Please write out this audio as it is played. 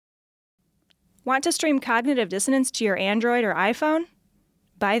Want to stream Cognitive Dissonance to your Android or iPhone?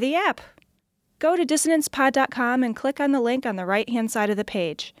 Buy the app. Go to dissonancepod.com and click on the link on the right-hand side of the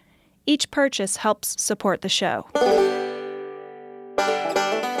page. Each purchase helps support the show.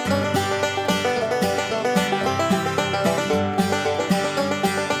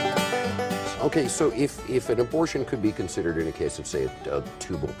 Okay, so if an abortion could be considered in a case of, say, a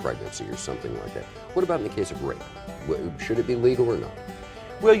tubal pregnancy or something like that, what about in the case of rape? Should it be legal or not?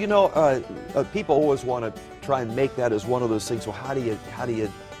 Well, you know, people always want to try and make that as one of those things. Well, how do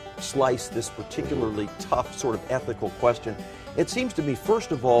you slice this particularly tough sort of ethical question? It seems to me,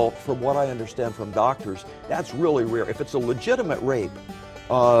 first of all, from what I understand from doctors, that's really rare. If it's a legitimate rape,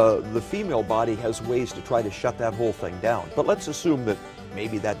 the female body has ways to try to shut that whole thing down. But let's assume that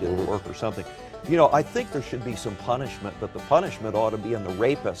maybe that didn't work or something. You know, I think there should be some punishment, but the punishment ought to be on the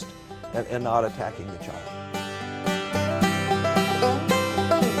rapist and not attacking the child.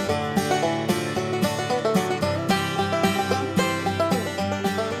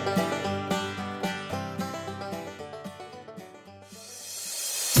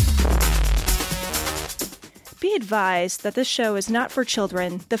 Be advised that this show is not for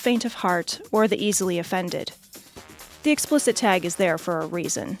children, the faint of heart, or the easily offended. The explicit tag is there for a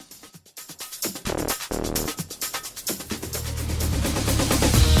reason.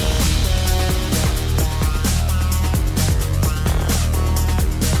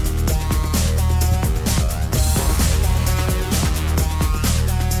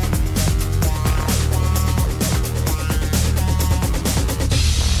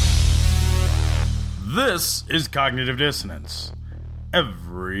 This is Cognitive Dissonance.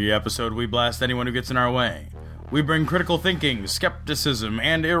 Every episode we blast anyone who gets in our way. We bring critical thinking, skepticism,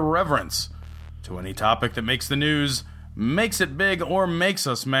 and irreverence to any topic that makes the news, makes it big, or makes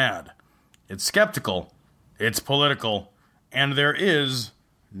us mad. It's skeptical, it's political, and there is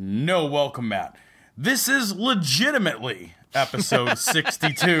no welcome mat. This is legitimately episode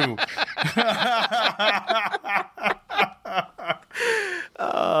 62.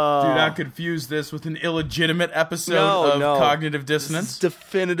 Do not confuse this with an illegitimate episode of Cognitive Dissonance. This is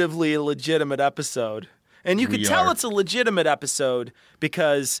definitively a legitimate episode. And you can tell it's a legitimate episode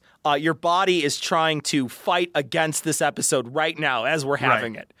because your body is trying to fight against this episode right now as we're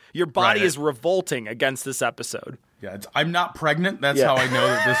having it. Your body is revolting against this episode. Yeah, I'm not pregnant. That's how I know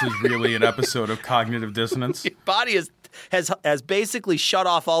that this is really an episode of Cognitive Dissonance. Your body has basically shut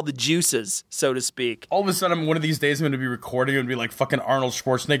off all the juices, so to speak. All of a sudden, one of these days, I'm going to be recording and be like fucking Arnold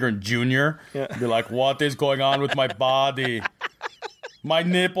Schwarzenegger and Jr. Yeah. Be like, what is going on with my body? My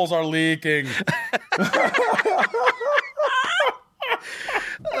nipples are leaking.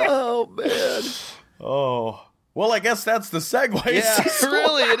 Oh, man. Oh. Well, I guess that's the segue. Yeah,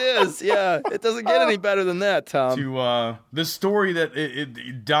 really it is. Yeah, it doesn't get any better than that, Tom. To the story that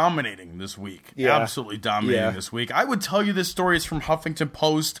it dominating this week. Yeah. Absolutely dominating this week. I would tell you this story is from Huffington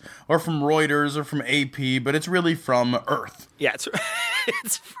Post or from Reuters or from AP, but it's really from Earth. Yeah,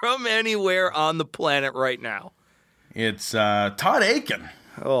 it's from anywhere on the planet right now. It's Todd Akin.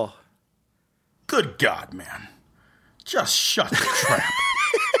 Oh. Good God, man. Just shut the trap.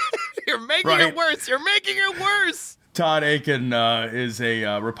 You're making it worse. You're making it worse. Todd Akin is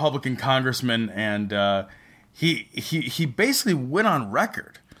a Republican congressman, and he basically went on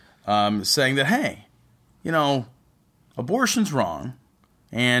record saying that, hey, you know, abortion's wrong.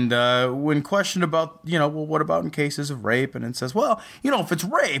 And when questioned about, you know, well, what about in cases of rape? And it says, well, you know, if it's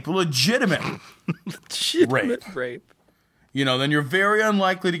rape, legitimate rape, you know, then you're very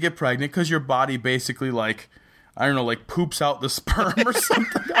unlikely to get pregnant because your body basically, like, I don't know, like poops out the sperm or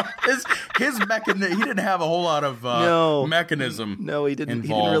something. His mechanism, he didn't have a whole lot of mechanism. No, he didn't. Involved.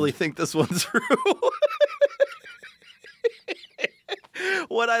 He didn't really think this one through.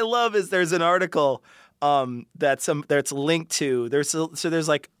 What I love is there's an article that's linked to. There's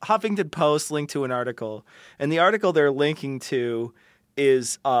like Huffington Post linked to an article, and the article they're linking to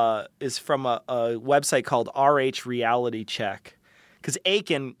is from a website called RH Reality Check, because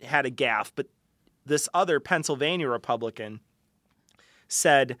Akin had a gaffe, but this other Pennsylvania Republican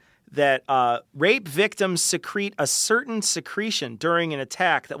said that rape victims secrete a certain secretion during an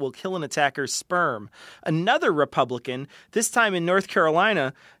attack that will kill an attacker's sperm. Another Republican, this time in North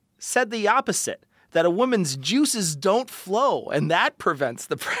Carolina, said the opposite, that a woman's juices don't flow, and that prevents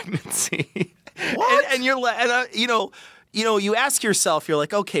the pregnancy. What? And you're you ask yourself, you're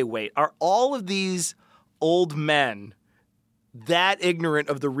like, okay, wait, are all of these old men that ignorant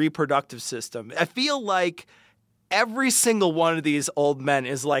of the reproductive system? I feel like every single one of these old men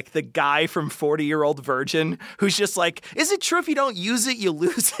is like the guy from 40-Year-Old Virgin who's just like, is it true if you don't use it, you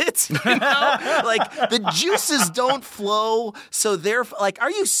lose it? You know? Like, the juices don't flow, so they're like,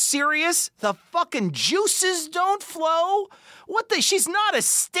 are you serious? The fucking juices don't flow? She's not a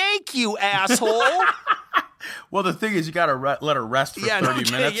steak, you asshole. Well, the thing is, you got to let her rest for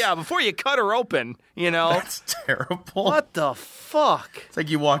 30 minutes. Yeah, before you cut her open, you know? That's terrible. What the fuck? It's like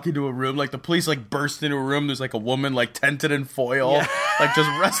you walk into a room, like the police like burst into a room. There's like a woman like tented in foil, like just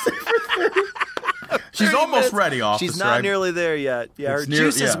resting for 30. She's almost ready, officer. She's not nearly there yet. Yeah, her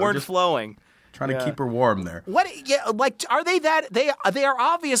juices weren't flowing. Trying to keep her warm there. What? Yeah, like, are they that? They are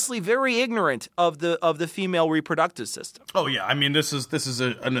obviously very ignorant of the female reproductive system. Oh yeah, I mean this is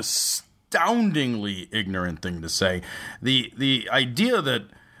an astoundingly ignorant thing to say. The idea that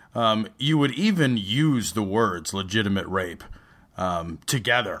you would even use the words legitimate rape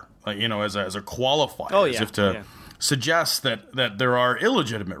together, like, you know, as a qualifier, as if to suggest that there are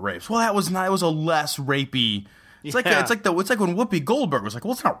illegitimate rapes. Well, that was not. It was a less rapey. It's like when Whoopi Goldberg was like,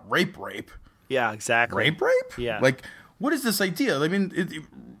 well, it's not rape. Yeah, exactly. Rape? Yeah. Like, what is this idea? I mean,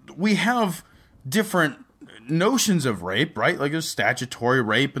 we have different notions of rape, right? Like, there's statutory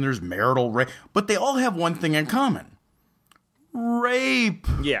rape and there's marital rape, but they all have one thing in common: rape.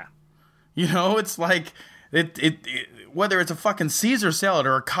 Yeah. You know, it's like it whether it's a fucking Caesar salad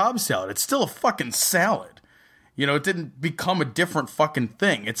or a Cobb salad, it's still a fucking salad. You know, it didn't become a different fucking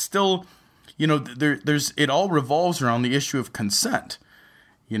thing. It's still, you know, it all revolves around the issue of consent.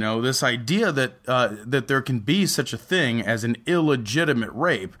 You know, this idea that there can be such a thing as an illegitimate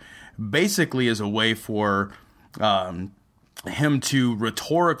rape basically is a way for him to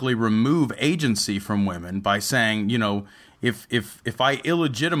rhetorically remove agency from women by saying, you know, if I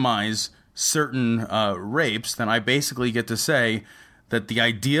illegitimize certain rapes, then I basically get to say that the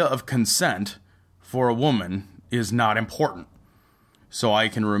idea of consent for a woman is not important. So I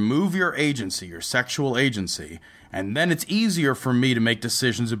can remove your agency, your sexual agency, and then it's easier for me to make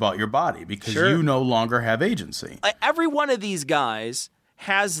decisions about your body because you no longer have agency. Every one of these guys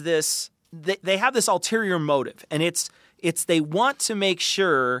has this, they have this ulterior motive, and it's they want to make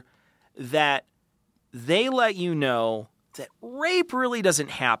sure that they let you know that rape really doesn't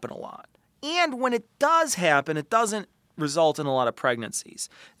happen a lot. And when it does happen, it doesn't result in a lot of pregnancies.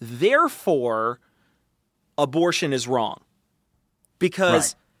 Therefore, abortion is wrong.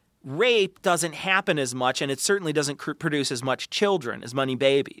 Because rape doesn't happen as much, and it certainly doesn't produce as much children, as many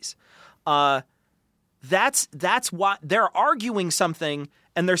babies. That's why they're arguing something,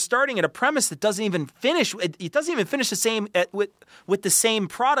 and they're starting at a premise that doesn't even finish. It doesn't even finish the same with the same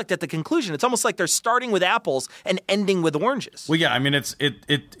product at the conclusion. It's almost like they're starting with apples and ending with oranges. Well, yeah, I mean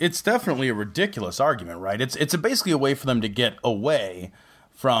it's definitely a ridiculous argument, right? It's basically a way for them to get away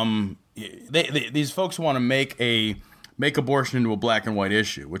from these folks want to make abortion into a black and white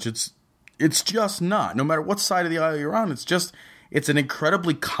issue, which it's just not. No matter what side of the aisle you're on, it's an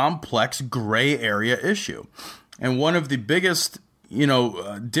incredibly complex gray area issue. And one of the biggest,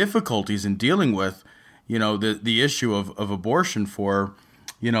 difficulties in dealing with, the issue of abortion for,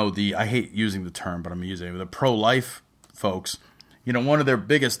 I hate using the term, but I'm using it, the pro-life folks, one of their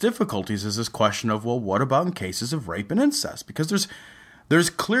biggest difficulties is this question of, well, what about in cases of rape and incest? Because there's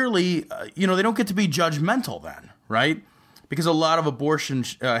clearly, they don't get to be judgmental then, right? Because a lot of abortion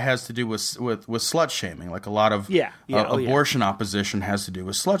has to do with slut shaming, like a lot of abortion opposition has to do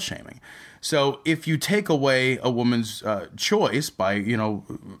with slut shaming. So if you take away a woman's choice by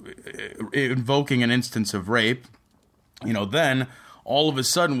invoking an instance of rape, then all of a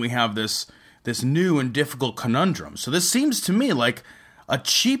sudden we have this new and difficult conundrum. So this seems to me like a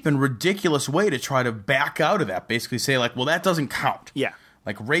cheap and ridiculous way to try to back out of that. Basically say like, well, that doesn't count. Yeah,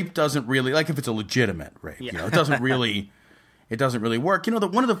 like rape doesn't really, like if it's a legitimate rape, it doesn't really. It doesn't really work.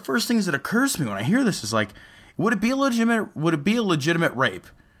 One of the first things that occurs to me when I hear this is like, would it be a legitimate rape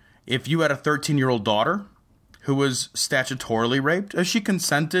if you had a 13-year-old daughter who was statutorily raped? She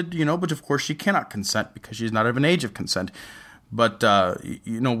consented, but of course she cannot consent because she's not of an age of consent. But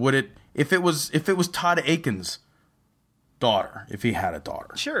would it if it was Todd Aiken's daughter, if he had a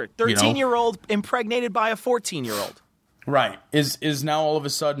daughter? Sure, 13-year-old impregnated by a 14-year-old. Right. Is now all of a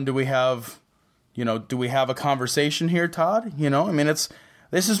sudden do we have a conversation here, Todd?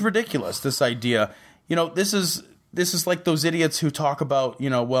 This is ridiculous, this idea. This is like those idiots who talk about,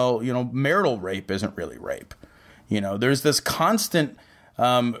 marital rape isn't really rape. There's this constant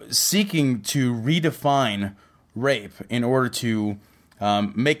seeking to redefine rape in order to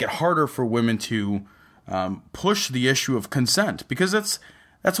make it harder for women to push the issue of consent, because that's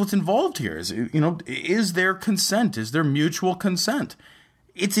what's involved here. Is there consent? Is there mutual consent?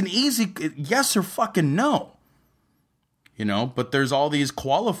 It's an easy yes or fucking no. you know, but there's all these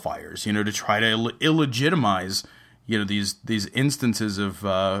qualifiers, you know, to try to illegitimize, you know, these instances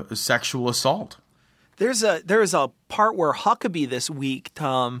of sexual assault. There's a part where Huckabee this week,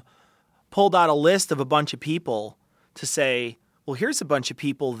 Tom, pulled out a list of a bunch of people to say, well, here's a bunch of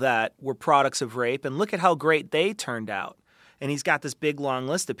people that were products of rape, and look at how great they turned out. And he's got this big, long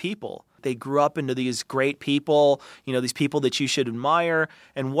list of people. They grew up into these great people, you know, these people that you should admire.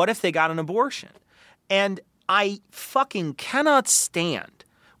 And what if they got an abortion? And I fucking cannot stand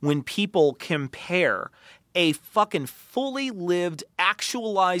when people compare a fucking fully lived,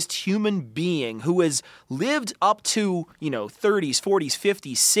 actualized human being who has lived up to, you know, 30s, 40s,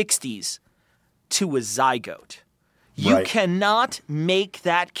 50s, 60s to a zygote. You Right. cannot make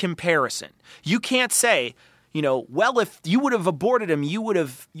that comparison. You can't say, you know, well, if you would have aborted him, you would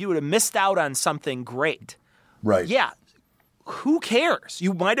have missed out on something great. Right. Yeah. Who cares?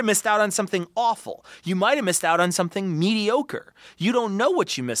 You might have missed out on something awful. You might have missed out on something mediocre. You don't know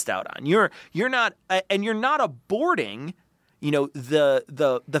what you missed out on. You're not aborting, you know,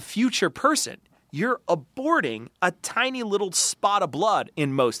 the future person. You're aborting a tiny little spot of blood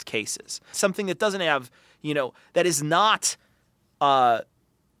in most cases. Something that doesn't have, you know, that is not a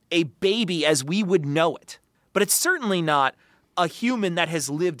baby as we would know it. But it's certainly not a human that has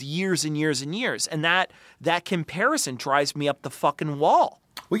lived years and years and years. And that comparison drives me up the fucking wall.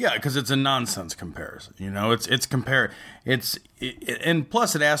 Well, yeah, because it's a nonsense comparison. You know, and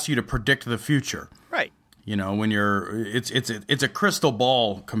plus it asks you to predict the future. Right. You know, when it's a crystal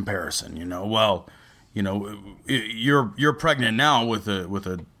ball comparison. You know, well, you know, you're pregnant now with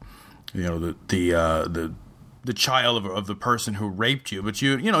a you know the child of the person who raped you, but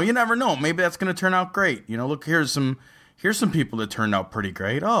you never know. Maybe that's going to turn out great. You know, look, here's some people that turned out pretty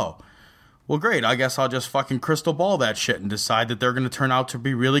great. Oh, well, great. I guess I'll just fucking crystal ball that shit and decide that they're going to turn out to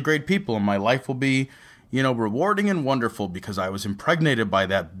be really great people, and my life will be, you know, rewarding and wonderful because I was impregnated by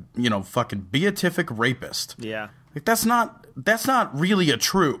that, you know, fucking beatific rapist. Yeah. Like that's not really a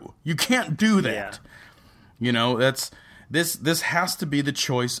true. You can't do that. Yeah. You know, this has to be the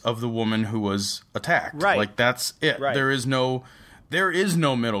choice of the woman who was attacked. Right. Like that's it. Right. There is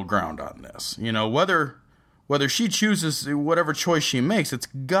no middle ground on this. You know, whether she chooses whatever choice she makes, it's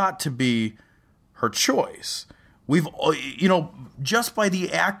got to be her choice. We've, you know, just by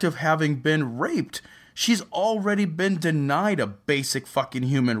the act of having been raped, she's already been denied a basic fucking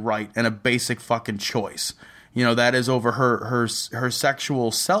human right and a basic fucking choice. You know, that is over her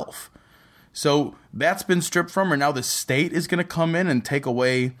sexual self. So that's been stripped from her. Now the state is going to come in and take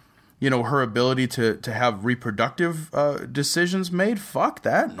away, you know, her ability to have reproductive decisions made. Fuck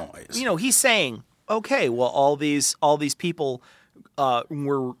that noise. You know, he's saying, okay, well, all these people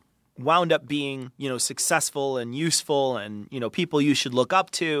were wound up being, you know, successful and useful and, you know, people you should look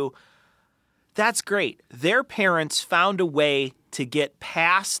up to. That's great. Their parents found a way to get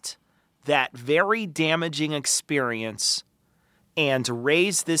past that very damaging experience and to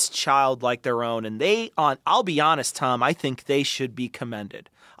raise this child like their own. And I'll be honest, Tom, I think they should be commended.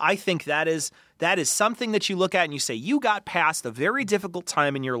 I think that is something that you look at and you say, you got past a very difficult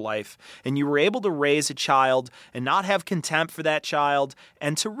time in your life and you were able to raise a child and not have contempt for that child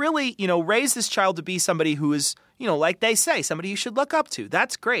and to really, you know, raise this child to be somebody who is, you know, like they say, somebody you should look up to.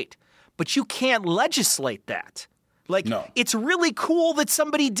 That's great. But you can't legislate that. Like, no. It's really cool that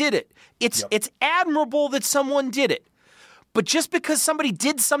somebody did it. It's admirable that someone did it. But just because somebody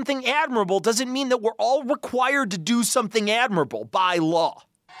did something admirable doesn't mean that we're all required to do something admirable by law.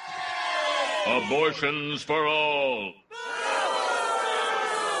 Abortions for all.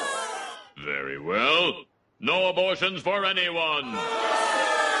 Very well. No abortions for anyone.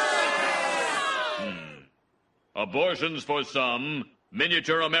 Abortions for some,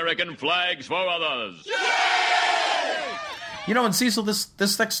 miniature American flags for others. You know, and Cecil,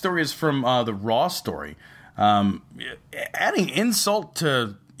 this next story is from the Raw story. Adding insult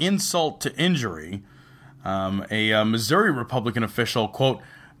to injury, a Missouri Republican official, quote,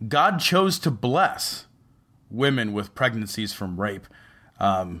 God chose to bless women with pregnancies from rape.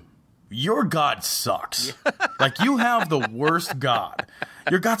 Your God sucks. Like, you have the worst God.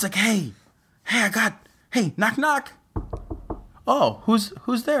 Your God's like, hey, knock, knock. Oh,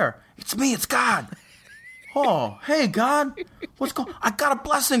 who's there? It's me, it's God. Oh, hey, God. What's going on? I got a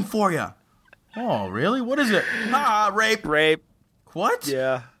blessing for you. Oh, really? What is it? Rape. Rape. What?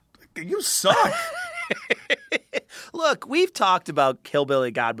 Yeah. You suck. Look, we've talked about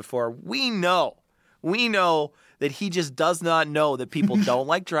Hillbilly God before. We know that he just does not know that people don't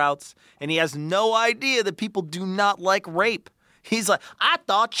like droughts, and he has no idea that people do not like rape. He's like, I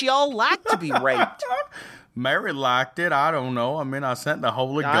thought y'all liked to be raped. Mary liked it. I don't know. I mean, I sent the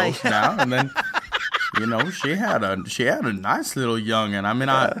Holy Ghost down, and then You know, she had a nice little youngin'. I mean,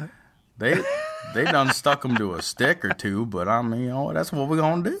 they done stuck him to a stick or two, but I mean, you know, that's what we're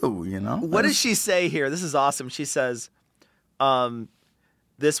gonna do. You know. What does she say here? This is awesome. She says,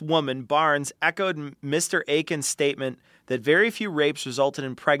 this woman, Barnes, echoed Mr. Aiken's statement that very few rapes resulted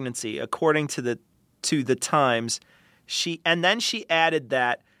in pregnancy, according to the Times. And then she added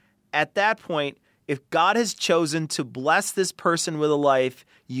that at that point, if God has chosen to bless this person with a life,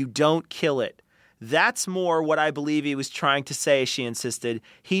 you don't kill it. That's more what I believe he was trying to say, she insisted.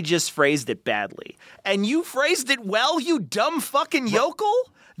 He just phrased it badly. And you phrased it well, you dumb fucking yokel?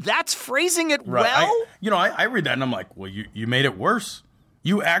 That's phrasing it well? I read that and I'm like, well, you made it worse.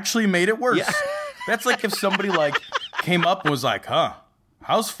 You actually made it worse. Yeah. That's like if somebody like came up and was like,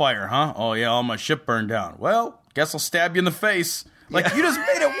 house fire, huh? Oh, yeah, all my shit burned down. Well, guess I'll stab you in the face. Like, you just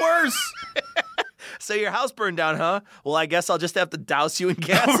made it worse. So your house burned down, huh? Well, I guess I'll just have to douse you in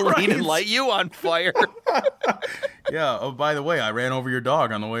gasoline and light you on fire. Yeah. Oh, by the way, I ran over your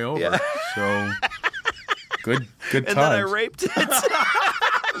dog on the way over. Yeah. So good times. And then I raped it.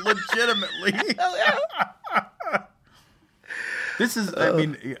 Legitimately. Hell yeah. This is, I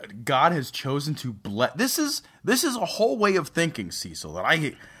mean, God has chosen to bless. This is a whole way of thinking, Cecil, that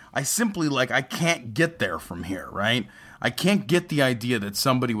I simply, like, I can't get there from here, right? I can't get the idea that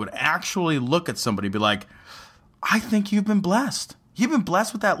somebody would actually look at somebody and be like, I think you've been blessed. You've been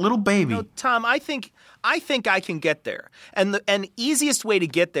blessed with that little baby. No, Tom, I think I can get there. And the easiest way to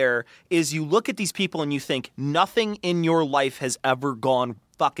get there is you look at these people and you think nothing in your life has ever gone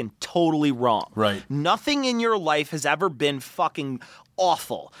fucking totally wrong. Right. Nothing in your life has ever been fucking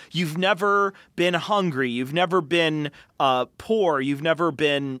awful. You've never been hungry. You've never been poor. You've never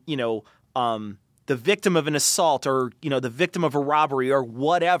been, the victim of an assault or, the victim of a robbery or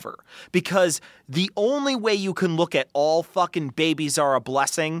whatever. Because the only way you can look at all fucking babies are a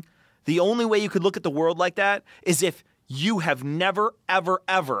blessing, the only way you could look at the world like that is if you have never, ever,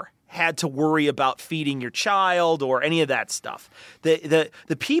 ever had to worry about feeding your child or any of that stuff. The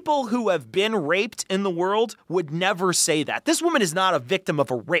people who have been raped in the world would never say that. This woman is not a victim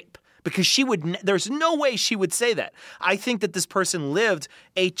of a rape. Because there's no way she would say that. I think that this person lived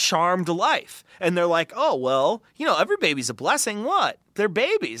a charmed life. And they're like, oh, well, every baby's a blessing. What? They're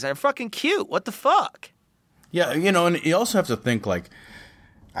babies. They're fucking cute. What the fuck? Yeah, and you also have to think, like,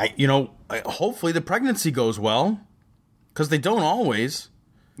 hopefully the pregnancy goes well. Because they don't always.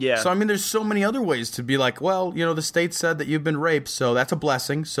 Yeah. So, I mean, there's so many other ways to be like, well, the state said that you've been raped, so that's a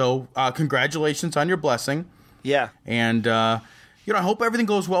blessing. So, congratulations on your blessing. Yeah. And, I hope everything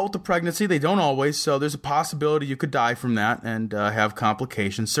goes well with the pregnancy. They don't always, so there's a possibility you could die from that and have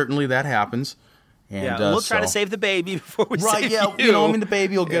complications. Certainly that happens. And, we'll try to save the baby before we save you. The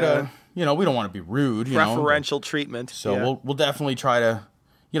baby will get we don't want to be rude. Preferential treatment. So we'll definitely try to,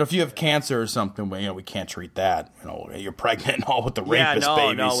 if you have cancer or something, we can't treat that. You're pregnant and all with the rapist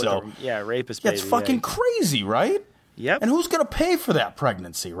baby. Rapist baby. It's fucking crazy, right? Yep. And who's going to pay for that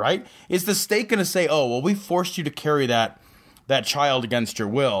pregnancy, right? Is the state going to say, oh, well, we forced you to carry that child against your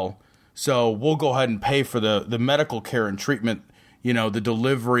will, so we'll go ahead and pay for the medical care and treatment, the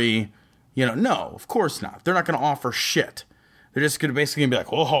delivery, no, of course not. They're not going to offer shit. They're just going to basically be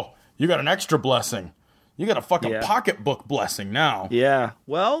like, oh, you got an extra blessing. You got a fucking pocketbook blessing now. Yeah.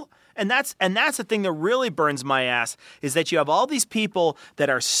 Well, and that's the thing that really burns my ass is that you have all these people that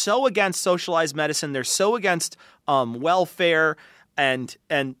are so against socialized medicine. They're so against welfare and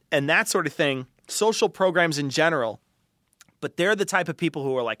that sort of thing, social programs in general. But they're the type of people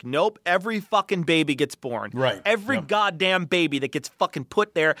who are like, nope, every fucking baby gets born. Right. Every goddamn baby that gets fucking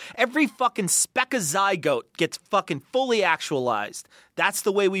put there, every fucking speck of zygote gets fucking fully actualized. That's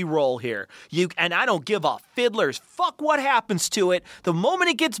the way we roll here. And I don't give a fiddler's fuck what happens to it. The moment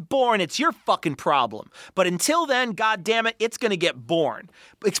it gets born, it's your fucking problem. But until then, goddamn it, it's gonna get born.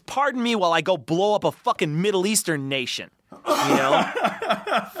 Pardon me while I go blow up a fucking Middle Eastern nation.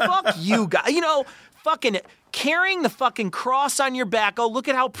 Fuck you guys. Fucking carrying the fucking cross on your back. Oh, look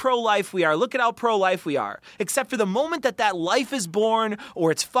at how pro-life we are. Look at how pro-life we are. Except for the moment that life is born, or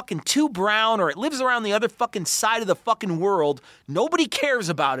it's fucking too brown, or it lives around the other fucking side of the fucking world, nobody cares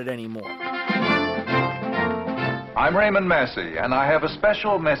about it anymore. I'm Raymond Massey, and I have a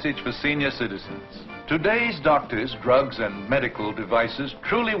special message for senior citizens. Today's doctors, drugs, and medical devices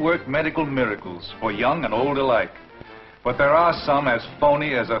truly work medical miracles for young and old alike. But there are some as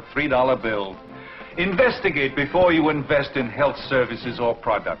phony as a $3 bill. Investigate before you invest in health services or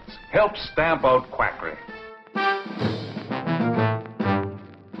products. Help stamp out quackery.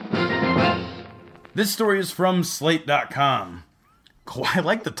 This story is from Slate.com. I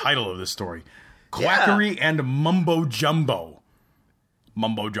like the title of this story. Quackery and Mumbo Jumbo.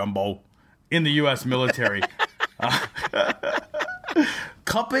 Mumbo Jumbo. in the U.S. military.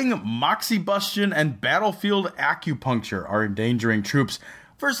 Cupping, moxibustion, and battlefield acupuncture are endangering troops.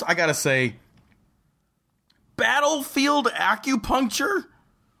 First, I gotta say, battlefield acupuncture?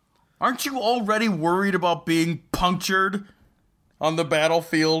 Aren't you already worried about being punctured on the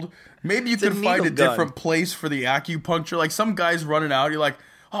battlefield? Maybe you could find a different place for the acupuncture. Like some guy's running out, you're like,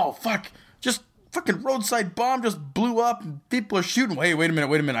 oh, fuck, just fucking roadside bomb just blew up and people are shooting. Wait a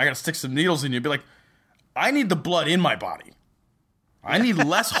minute, I gotta stick some needles in you. Be like, I need the blood in my body. I need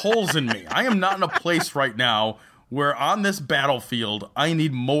less holes in me. I am not in a place right now where on this battlefield, I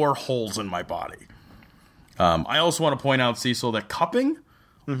need more holes in my body. I also want to point out, Cecil, that cupping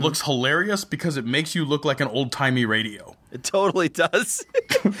looks hilarious because it makes you look like an old-timey radio. It totally does.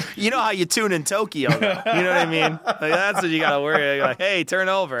 You know how you tune in Tokyo, though. You know what I mean? Like, that's what you got to worry. You're like, hey, turn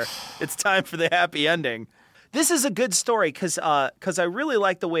over. It's time for the happy ending. This is a good story because I really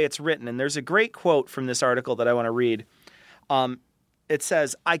like the way it's written. And there's a great quote from this article that I want to read. It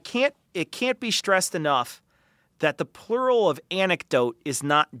says, it can't be stressed enough that the plural of anecdote is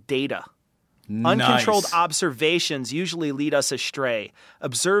not data. Nice. Uncontrolled observations usually lead us astray.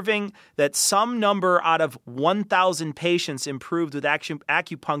 Observing that some number out of 1,000 patients improved with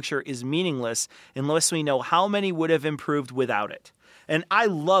acupuncture is meaningless unless we know how many would have improved without it. And I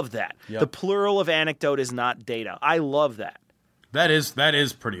love that. Yep. The plural of anecdote is not data. I love that. That is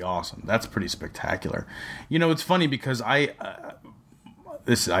pretty awesome. That's pretty spectacular. You know, it's funny because I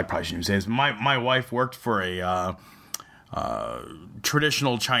probably shouldn't say this. My wife worked for a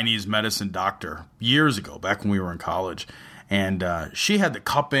traditional Chinese medicine doctor years ago, back when we were in college, and she had the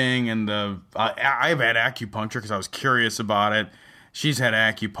cupping and I've had acupuncture because I was curious about it. She's had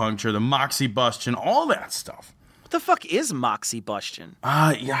acupuncture, the moxibustion, all that stuff. What the fuck is moxibustion?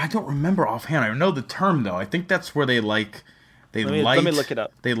 Yeah, I don't remember offhand. I know the term though. I think that's where let me look it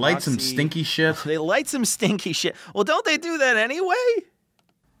up. They light some stinky shit. They light some stinky shit. Well, don't they do that anyway?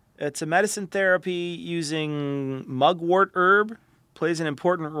 It's a medicine therapy using mugwort herb. Plays an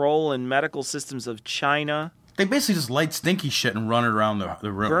important role in medical systems of China. They basically just light stinky shit and run it around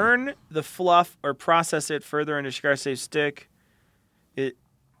the room. Burn the fluff or process it further into a cigar-safe stick. It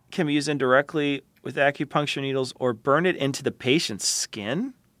can be used indirectly with acupuncture needles or burn it into the patient's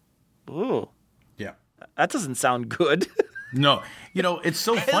skin. Ooh. Yeah. That doesn't sound good. No. You know, it's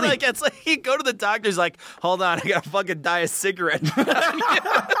so funny. It's like you go to the doctor's like, hold on, I gotta fucking dye a cigarette.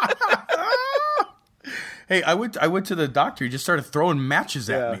 Hey, I went to the doctor. He just started throwing matches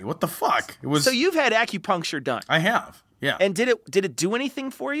at me. What the fuck? It was. So you've had acupuncture done? I have. Yeah. And did it do anything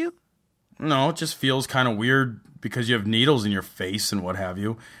for you? No, it just feels kind of weird because you have needles in your face and what have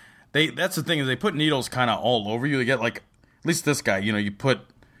you. That's the thing is they put needles kind of all over you. They get like, at least this guy, you know, you put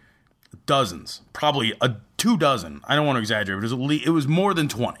dozens, probably 2 dozen. I don't want to exaggerate, but it was more than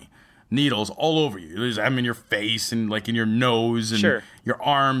 20 needles all over you. There's them in your face and like in your nose and your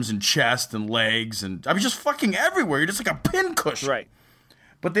arms and chest and legs and I mean just fucking everywhere. You're just like a pincushion. Right.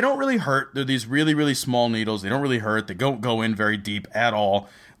 But they don't really hurt. They're these really, really small needles. They don't really hurt. They don't go in very deep at all.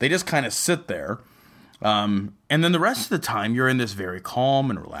 They just kind of sit there. And then the rest of the time, you're in this very calm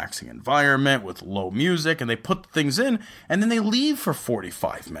and relaxing environment with low music, and they put things in, and then they leave for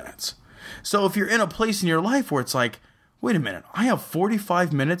 45 minutes. So if you're in a place in your life where it's like, wait a minute, I have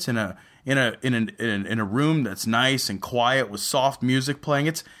 45 minutes in a room that's nice and quiet with soft music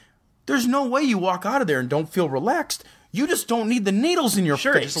playing, there's no way you walk out of there and don't feel relaxed. You just don't need the needles in your face.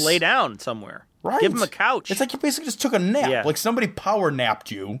 Sure, just lay down somewhere. Right. Give them a couch. It's like you basically just took a nap. Yeah. Like somebody power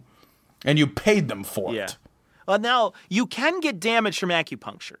napped you, and you paid them for it. Now, you can get damage from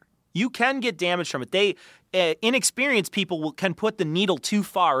acupuncture. You can get damage from it. They inexperienced people can put the needle too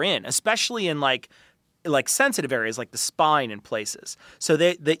far in, especially in like sensitive areas like the spine and places. So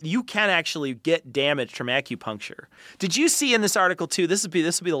that you can actually get damage from acupuncture. Did you see in this article too? This will be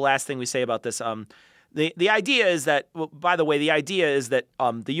the last thing we say about this. The idea is that, by the way, the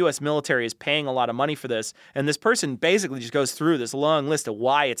U.S. military is paying a lot of money for this, and this person basically just goes through this long list of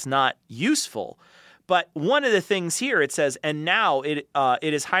why it's not useful. But one of the things here, it says, and now it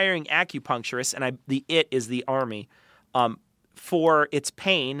is hiring acupuncturists, and the it is the Army, for its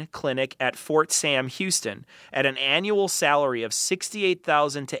pain clinic at Fort Sam, Houston, at an annual salary of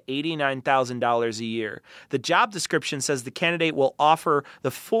 $68,000 to $89,000 a year. The job description says the candidate will offer the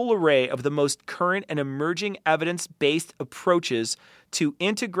full array of the most current and emerging evidence-based approaches to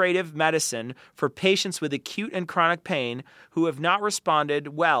integrative medicine for patients with acute and chronic pain who have not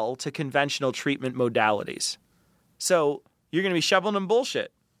responded well to conventional treatment modalities. So you're going to be shoveling them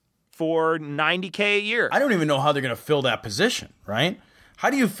bullshit for $90K a year. I don't even know how they're going to fill that position, right? How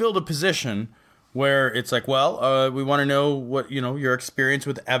do you fill the position where it's like, well, we want to know what, your experience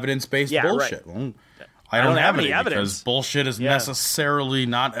with evidence-based bullshit. Right. Well, I don't have any evidence because bullshit is necessarily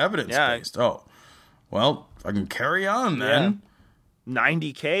not evidence-based. Oh, well, I can carry on then. Yeah.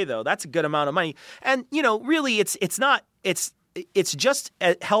 $90K though, that's a good amount of money. And really, it's just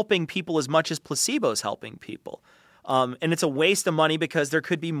helping people as much as placebo's helping people. And it's a waste of money because there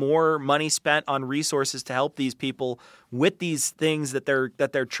could be more money spent on resources to help these people with these things that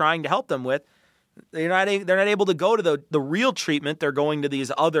they're trying to help them with. They're not able to go to the real treatment. They're going to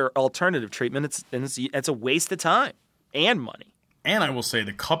these other alternative treatment. It's a waste of time and money. And I will say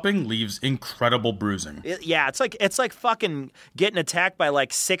the cupping leaves incredible bruising. It's like fucking getting attacked by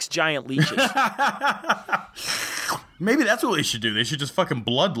like 6 giant leeches. Maybe that's what they should do. They should just fucking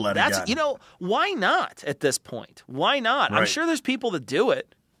bloodlet again. Why not at this point? Why not? Right. I'm sure there's people that do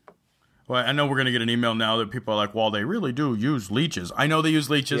it. Well, I know we're going to get an email now that people are like, well, they really do use leeches. I know they use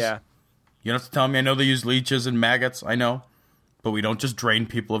leeches. Yeah. You don't have to tell me I know they use leeches and maggots. I know. But we don't just drain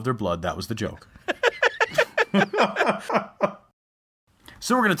people of their blood. That was the joke.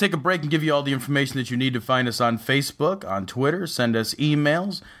 So we're going to take a break and give you all the information that you need to find us on Facebook, on Twitter, send us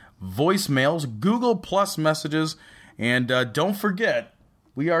emails, voicemails, Google Plus messages, and don't forget,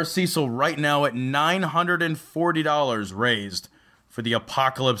 we are Cecil right now at $940 raised for the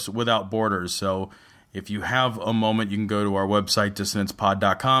Apocalypse Without Borders. So if you have a moment, you can go to our website,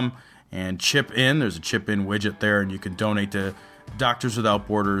 dissonancepod.com, and chip in. There's a chip in widget there, and you can donate to Doctors Without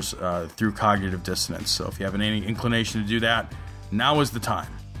Borders through Cognitive Dissonance. So if you have any inclination to do that, now is the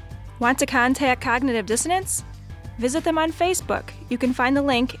time. Want to contact Cognitive Dissonance? Visit them on Facebook. You can find the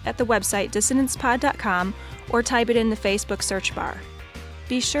link at the website dissonancepod.com or type it in the Facebook search bar.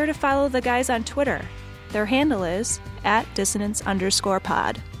 Be sure to follow the guys on Twitter. Their handle is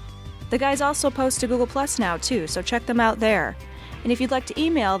 @dissonance_pod. The guys also post to Google Plus now too, so check them out there. And if you'd like to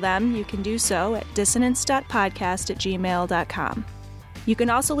email them, you can do so at dissonance.podcast@gmail.com. You can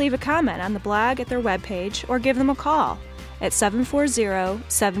also leave a comment on the blog at their webpage or give them a call at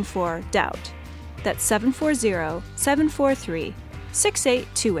 740-74-DOUBT. That's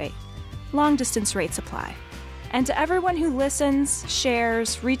 740-743-6828. Long-distance rates apply. And to everyone who listens,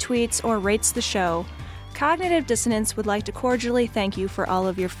 shares, retweets, or rates the show, Cognitive Dissonance would like to cordially thank you for all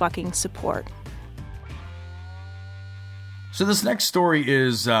of your fucking support. So this next story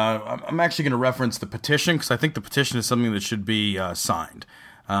is, I'm actually going to reference the petition because I think the petition is something that should be signed.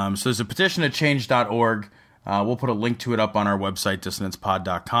 So there's a petition at change.org. We'll put a link to it up on our website,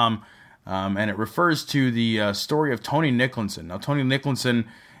 dissonancepod.com. And it refers to the story of Tony Nicholson. Now, Tony Nicholson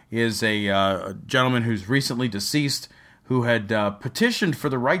is a gentleman who's recently deceased who had petitioned for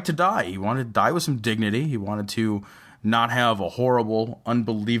the right to die. He wanted to die with some dignity. He wanted to not have a horrible,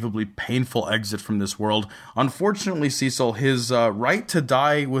 unbelievably painful exit from this world. Unfortunately, Cecil, his right to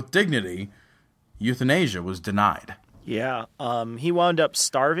die with dignity, euthanasia, was denied. Yeah, he wound up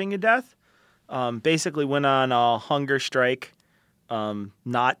starving to death. Basically went on a hunger strike,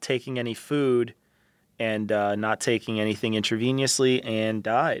 not taking any food and not taking anything intravenously, and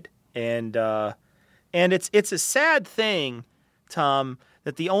died. And it's a sad thing, Tom,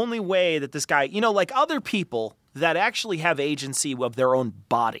 that the only way that this guy, like other people that actually have agency of their own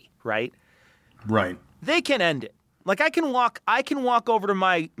body, right? Right. They can end it. Like I can walk over to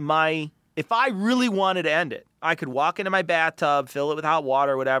my if I really wanted to end it, I could walk into my bathtub, fill it with hot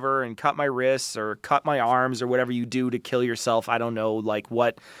water or whatever, and cut my wrists or cut my arms or whatever you do to kill yourself. I don't know like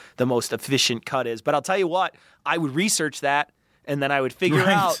what the most efficient cut is. But I'll tell you what, I would research that and then I would figure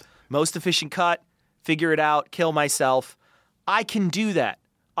out most efficient cut, figure it out, kill myself. I can do that.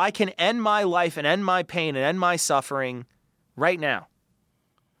 I can end my life and end my pain and end my suffering right now.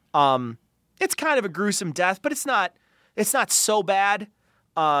 It's kind of a gruesome death, but it's not so bad.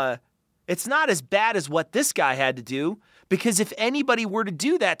 It's not as bad as what this guy had to do, because if anybody were to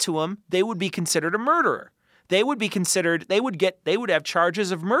do that to him, they would be considered a murderer. They would have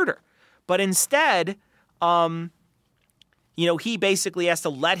charges of murder. But instead, he basically has to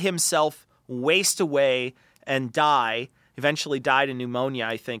let himself waste away and die. Eventually died of pneumonia,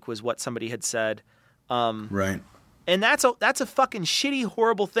 I think was what somebody had said. Right. And that's a fucking shitty,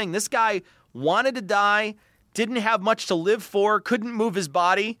 horrible thing. This guy wanted to die, didn't have much to live for, couldn't move his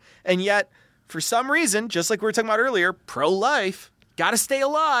body, and yet, for some reason, just like we were talking about earlier, pro-life, gotta stay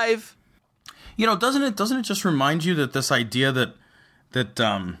alive. Doesn't it just remind you that this idea that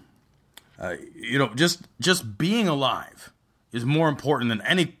just being alive is more important than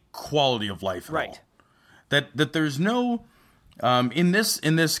any quality of life at all. That there's no in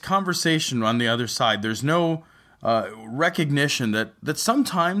this conversation on the other side, there's no recognition that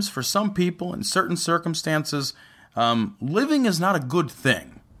sometimes for some people in certain circumstances, living is not a good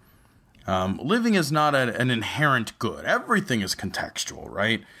thing. Living is not an inherent good. Everything is contextual,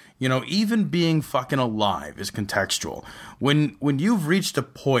 right? You know, even being fucking alive is contextual. When you've reached a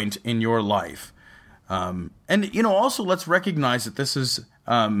point in your life, and you know, also let's recognize that this is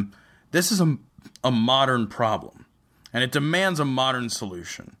a modern problem, and it demands a modern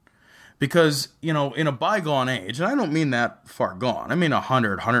solution. Because, you know, in a bygone age, and I don't mean that far gone, I mean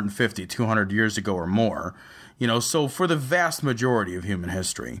 100, 150, 200 years ago or more, you know, so for the vast majority of human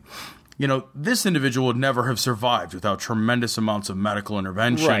history, you know, this individual would never have survived without tremendous amounts of medical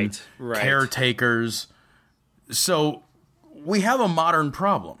intervention, caretakers. So we have a modern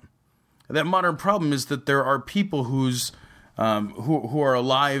problem. That modern problem is that there are people who are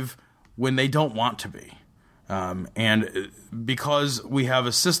alive when they don't want to be. And because we have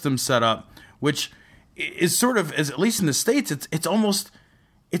a system set up, which is sort of, at least in the States, it's almost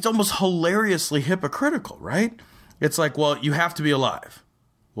hilariously hypocritical, right? It's like, well, you have to be alive.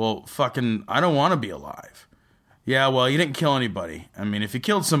 Well, fucking, I don't want to be alive. Yeah, well, you didn't kill anybody. I mean, if you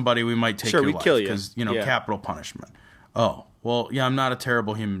killed somebody, we might take your life. Sure, we kill you. Because, you know, capital punishment. Oh, well, yeah, I'm not a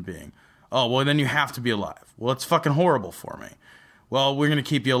terrible human being. Oh, well, then you have to be alive. Well, it's fucking horrible for me. Well, we're going to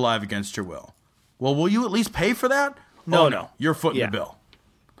keep you alive against your will. Well, will you at least pay for that? No. You're footing the bill.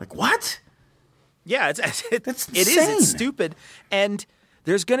 Like, what? Yeah, it is. It's stupid. And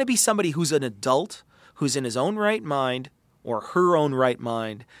there's going to be somebody who's an adult, who's in his own right mind or her own right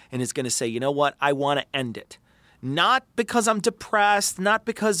mind, and is going to say, you know what? I want to end it. Not because I'm depressed, not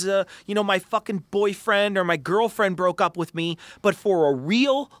because, my fucking boyfriend or my girlfriend broke up with me, but for a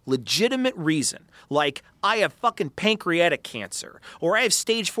real, legitimate reason. Like, I have fucking pancreatic cancer, or I have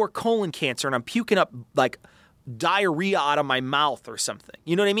stage 4 colon cancer, and I'm puking up, like, diarrhea out of my mouth or something.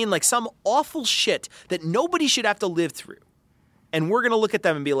 You know what I mean? Like, some awful shit that nobody should have to live through. And we're going to look at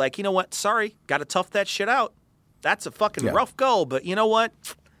them and be like, you know what? Sorry, got to tough that shit out. That's a fucking rough go, but you know what?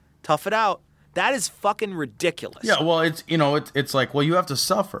 Tough it out. That is fucking ridiculous. Yeah, well, it's like, well, you have to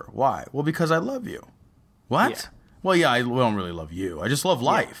suffer. Why? Well, because I love you. What? Yeah. Well, yeah, I don't really love you. I just love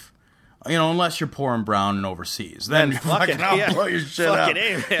life. Yeah. You know, unless you're poor and brown and overseas. Then fucking I'll blow your shit up.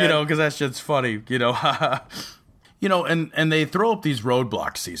 You know, because that shit's funny. You know, you know, and they throw up these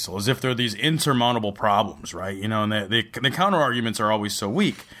roadblocks, Cecil, as if they're these insurmountable problems, right? You know, and the counter arguments are always so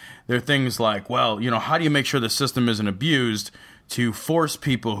weak. They're things like, well, you know, how do you make sure the system isn't abused to force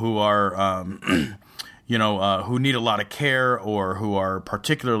people who are, who need a lot of care or who are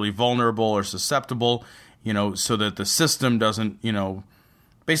particularly vulnerable or susceptible, you know, so that the system doesn't, you know,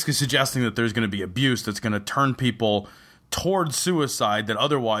 basically suggesting that there's going to be abuse that's going to turn people towards suicide that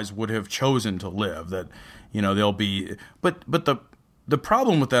otherwise would have chosen to live, that, you know, they'll be, but the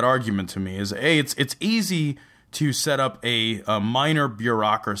problem with that argument to me is, it's easy to set up a minor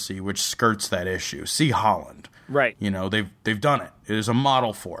bureaucracy which skirts that issue. See Holland. Right. You know, they've done it. There's a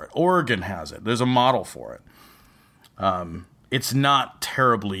model for it. Oregon has it. There's a model for it. It's not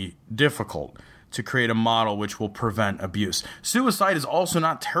terribly difficult to create a model which will prevent abuse. Suicide is also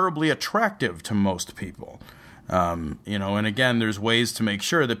not terribly attractive to most people. You know, and again, there's ways to make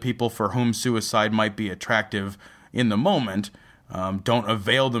sure that people for whom suicide might be attractive in the moment don't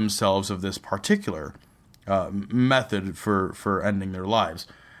avail themselves of this particular method for ending their lives.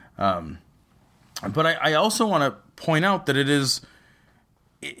 But I also want to point out that it is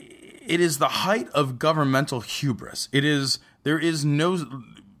the height of governmental hubris. There is no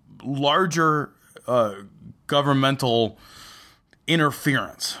larger governmental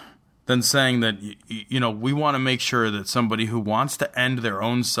interference than saying that, you know, we want to make sure that somebody who wants to end their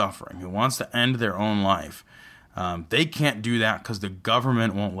own suffering, who wants to end their own life, they can't do that because the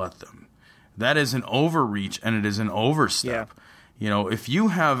government won't let them. That is an overreach and it is an overstep. Yeah. You know, if you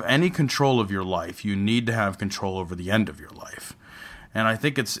have any control of your life, you need to have control over the end of your life. And I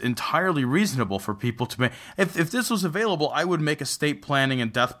think it's entirely reasonable for people to make... If this was available, I would make estate planning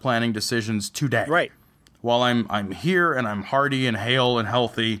and death planning decisions today. Right. While I'm here and I'm hearty and hale and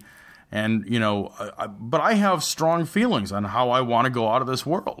healthy. And, you know, but I have strong feelings on how I want to go out of this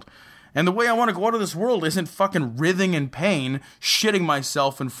world. And the way I want to go out of this world isn't fucking writhing in pain, shitting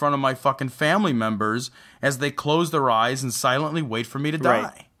myself in front of my fucking family members as they close their eyes and silently wait for me to die.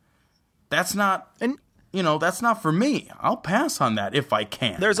 Right. That's not, you know, that's not for me. I'll pass on that if I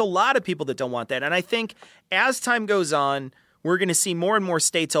can. There's a lot of people that don't want that. And I think as time goes on, we're going to see more and more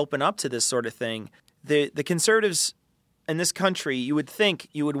states open up to this sort of thing. The conservatives in this country, you would think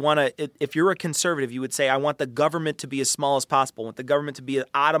you would want to, if you're a conservative, you would say, I want the government to be as small as possible. I want the government to be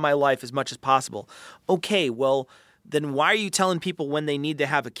out of my life as much as possible. Okay, well, then why are you telling people when they need to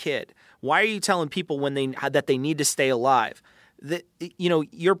have a kid? Why are you telling people that they need to stay alive?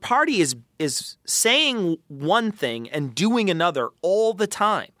 your party is saying one thing and doing another all the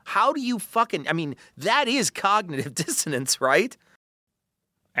time. How do you that is cognitive dissonance, right?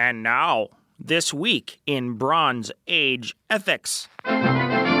 And now, this week in Bronze Age Ethics.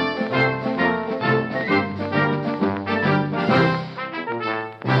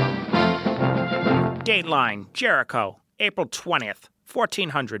 Dateline, Jericho, April 20th,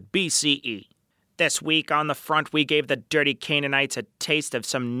 1400 BCE. This week on the front, we gave the dirty Canaanites a taste of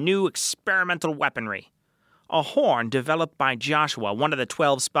some new experimental weaponry. A horn developed by Joshua, one of the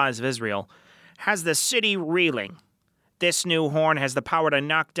 12 spies of Israel, has the city reeling. This new horn has the power to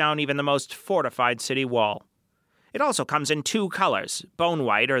knock down even the most fortified city wall. It also comes in 2 colors, bone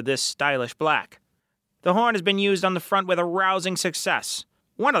white or this stylish black. The horn has been used on the front with a rousing success.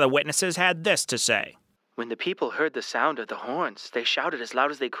 One of the witnesses had this to say. When the people heard the sound of the horns, they shouted as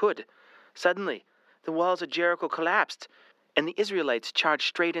loud as they could. Suddenly, the walls of Jericho collapsed, and the Israelites charged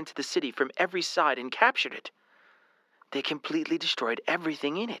straight into the city from every side and captured it. They completely destroyed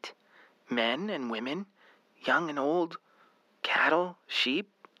everything in it. Men and women, young and old, cattle, sheep,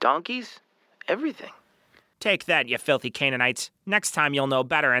 donkeys, everything. Take that, you filthy Canaanites. Next time you'll know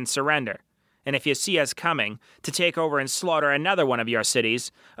better and surrender. And if you see us coming to take over and slaughter another one of your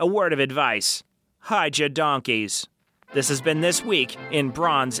cities, a word of advice. Hide your donkeys. This has been This Week in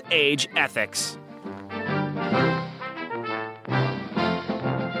Bronze Age Ethics.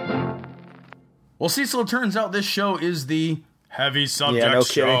 Well, Cecil, it turns out this show is the heavy subject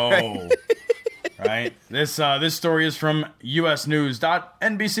show. Right? This story is from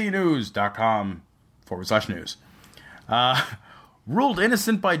usnews.nbcnews.com/news. Ruled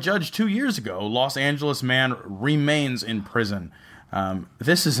innocent by judge 2 years ago, Los Angeles man remains in prison.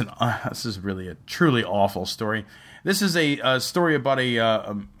 This is really a truly awful story. This is a story about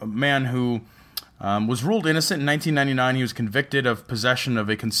a man who was ruled innocent in 1999. He was convicted of possession of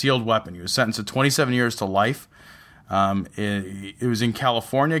a concealed weapon. He was sentenced to 27 years to life. It was in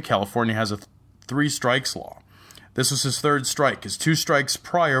California. California has a 3 strikes law. This was his 3rd strike. His 2 strikes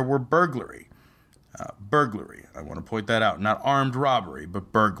prior were burglary. Burglary. I want to point that out. Not armed robbery,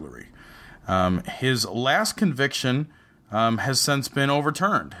 but burglary. His last conviction has since been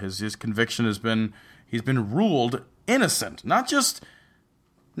overturned. His conviction he's been ruled innocent. Not just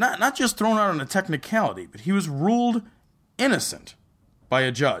thrown out on a technicality, but he was ruled innocent by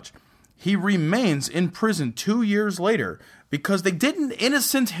a judge. He remains in prison 2 years later because they didn't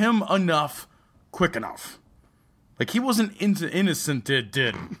innocent him enough quick enough. Like, he wasn't innocented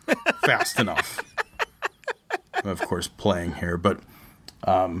fast enough. Of course, playing here, but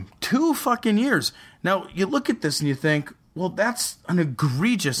 2 fucking years. Now, you look at this and you think, well, that's an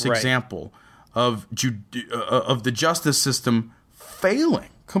egregious example of the justice system failing,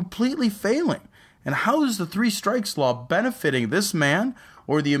 completely failing. And how is the 3 strikes law benefiting this man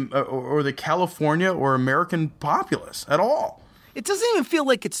or the California or American populace at all? It doesn't even feel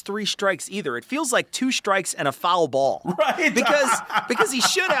like it's 3 strikes either. It feels like 2 strikes and a foul ball. Right. Because he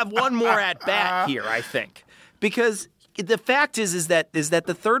should have one more at bat here, I think. Because the fact is that the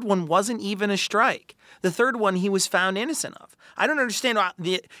 3rd one wasn't even a strike. The 3rd one he was found innocent of. I don't understand.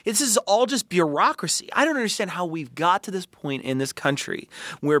 This is all just bureaucracy. I don't understand how we've got to this point in this country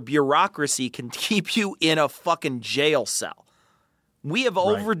where bureaucracy can keep you in a fucking jail cell. We have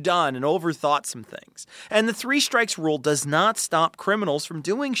overdone and overthought some things. And the 3 strikes rule does not stop criminals from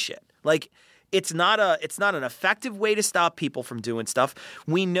doing shit. Like, it's not an effective way to stop people from doing stuff.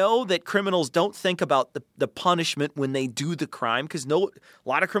 We know that criminals don't think about the punishment when they do the crime because a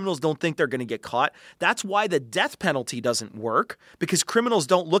lot of criminals don't think they're going to get caught. That's why the death penalty doesn't work, because criminals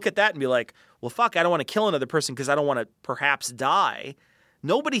don't look at that and be like, well, fuck, I don't want to kill another person because I don't want to perhaps die.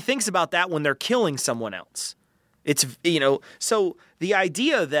 Nobody thinks about that when they're killing someone else. It's, so the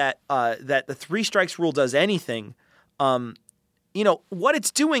idea that the 3 strikes rule does anything, what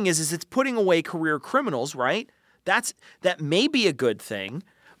it's doing is it's putting away career criminals, right? That may be a good thing,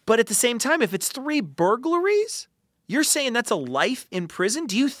 but at the same time, if it's 3 burglaries, you're saying that's a life in prison?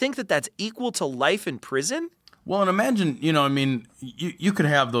 Do you think that that's equal to life in prison? Well, and imagine, you could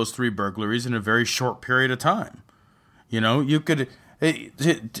have those 3 burglaries in a very short period of time. You could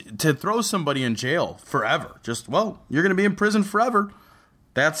to throw somebody in jail forever. You're going to be in prison forever.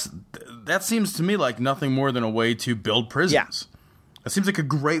 That seems to me like nothing more than a way to build prisons. Yeah. That seems like a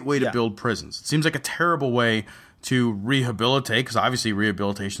great way to build prisons. It seems like a terrible way to rehabilitate, because obviously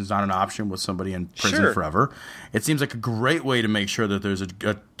rehabilitation is not an option with somebody in prison forever. It seems like a great way to make sure that there's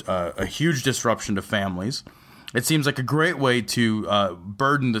a huge disruption to families. It seems like a great way to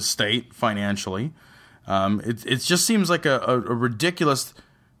burden the state financially. It just seems like a ridiculous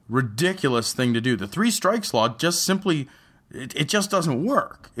thing to do. The 3 strikes law just simply It just doesn't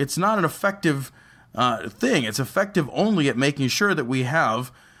work. It's not an effective thing. It's effective only at making sure that we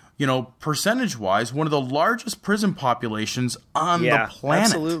have, percentage-wise, one of the largest prison populations on the planet.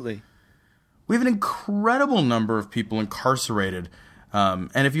 Absolutely. We have an incredible number of people incarcerated.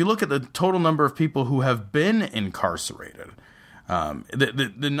 And if you look at the total number of people who have been incarcerated,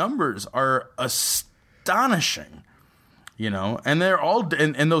 the numbers are astonishing, and they're all,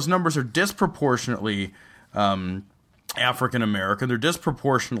 and those numbers are disproportionately African American. They're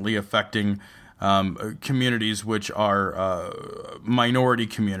disproportionately affecting communities which are minority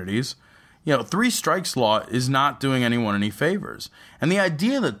communities. 3 strikes law is not doing anyone any favors. And the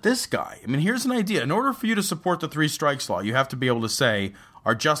idea that this guy, here's an idea. In order for you to support the 3 strikes law, you have to be able to say,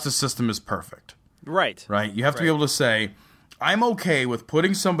 our justice system is perfect. Right. Right? You have to be able to say, I'm okay with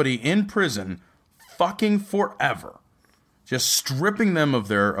putting somebody in prison fucking forever. Just stripping them of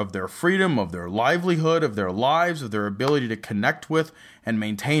their freedom, of their livelihood, of their lives, of their ability to connect with and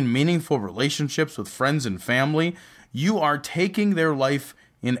maintain meaningful relationships with friends and family. You are taking their life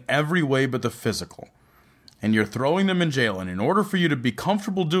in every way but the physical. And you're throwing them in jail. And in order for you to be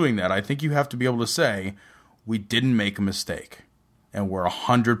comfortable doing that, I think you have to be able to say, we didn't make a mistake. And we're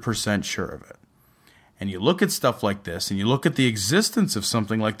 100% sure of it. And you look at stuff like this, and you look at the existence of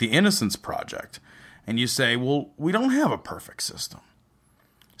something like the Innocence Project, and you say, well, we don't have a perfect system.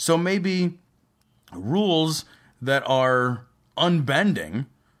 So maybe rules that are unbending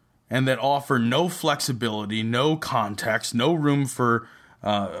and that offer no flexibility, no context, no room for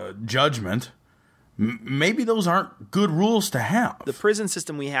judgment, maybe those aren't good rules to have. The prison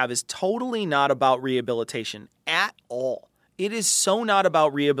system we have is totally not about rehabilitation at all. It is so not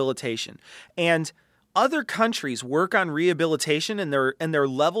about rehabilitation. And other countries work on rehabilitation and their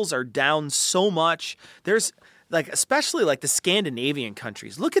levels are down so much. There's especially the Scandinavian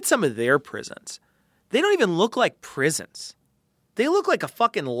countries. Look at some of their prisons. They don't even look like prisons. They look like a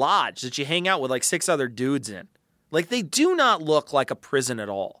fucking lodge that you hang out with 6 other dudes in. They do not look like a prison at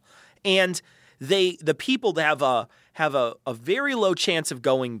all. And the people have a very low chance of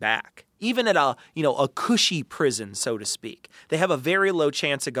going back. Even at a cushy prison, so to speak. They have a very low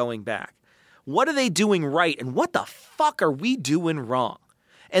chance of going back. What are they doing right, and what the fuck are we doing wrong?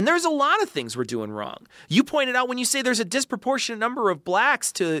 And there's a lot of things we're doing wrong. You pointed out when you say there's a disproportionate number of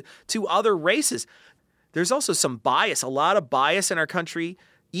blacks to other races. There's also some bias, a lot of bias in our country,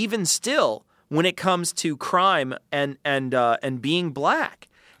 even still, when it comes to crime and being black.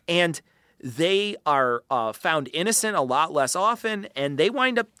 And they are found innocent a lot less often, and they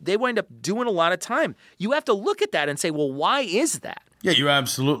wind up doing a lot of time. You have to look at that and say, well, why is that? Yeah, you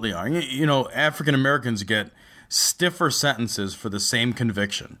absolutely are. African Americans get stiffer sentences for the same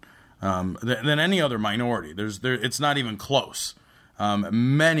conviction than any other minority. It's not even close.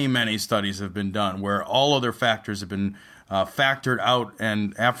 Many studies have been done where all other factors have been factored out,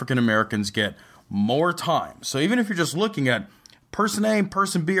 and African Americans get more time. So even if you're just looking at person A and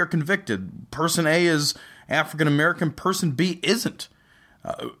person B are convicted, person A is African American, person B isn't.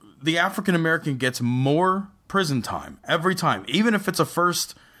 The African American gets more prison time every time, even if it's a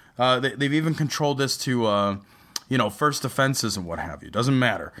first. They've even controlled this to first offenses and what have you. Doesn't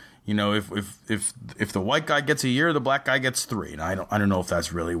matter. If the white guy gets a year, the black guy gets 3. And I don't know if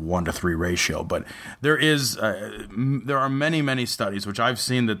that's really 1 to 3 ratio, but there are many studies which I've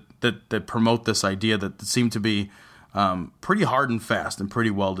seen that promote this idea that seem to be pretty hard and fast and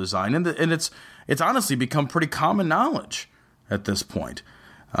pretty well designed, and it's honestly become pretty common knowledge at this point.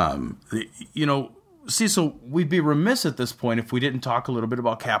 Cecil, we'd be remiss at this point if we didn't talk a little bit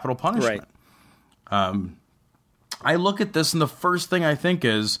about capital punishment. Right. I look at this, and the first thing I think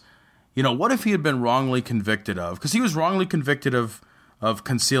is, what if he had been wrongly convicted of? Because he was wrongly convicted of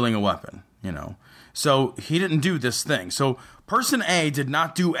concealing a weapon. So he didn't do this thing. So person A did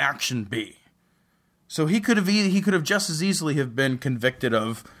not do action B. So he could have just as easily have been convicted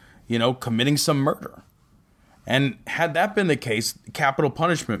of, committing some murder. And had that been the case, capital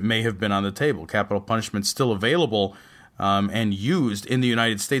punishment may have been on the table. Capital punishment still available and used in the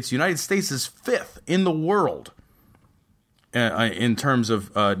United States. The United States is 5th in the world in terms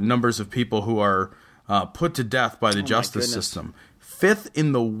of numbers of people who are put to death by the justice system. 5th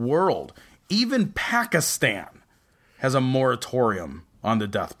in the world. Even Pakistan has a moratorium on the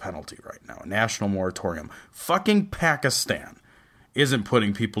death penalty right now, a national moratorium. Fucking Pakistan isn't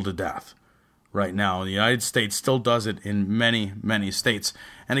putting people to death right now. The United States still does it in many states.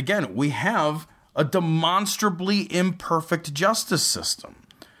 And again, we have a demonstrably imperfect justice system.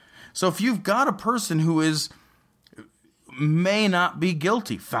 So if you've got a person who may not be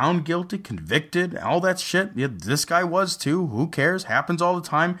guilty, found guilty, convicted, all that shit, this guy was too, who cares? Happens all the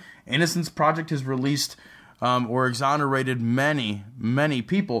time. Innocence Project has released or exonerated many, many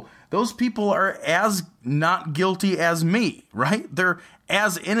people. Those people are as not guilty as me, right? They're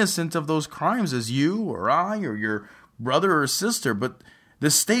as innocent of those crimes as you or I or your brother or sister, but the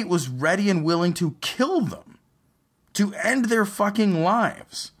state was ready and willing to kill them, to end their fucking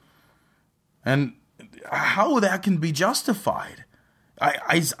lives. And how that can be justified,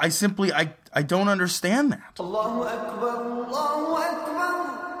 I simply don't understand that. Allahu Akbar, Allahu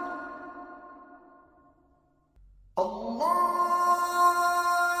Akbar. Allahu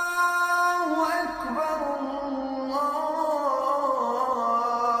Akbar,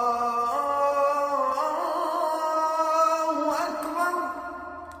 Allahu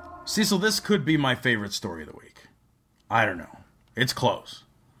Akbar. Cecil, this could be my favorite story of the week. I don't know. It's close.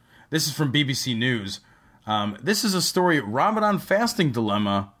 This is from BBC News. This is a story, Ramadan fasting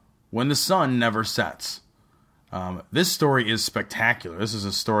dilemma when the sun never sets. This story is spectacular. This is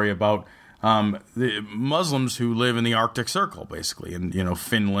a story about the Muslims who live in the Arctic Circle, basically, in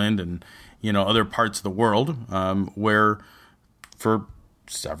Finland and other parts of the world, where for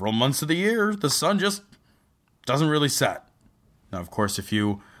several months of the year the sun just doesn't really set. Now, of course, if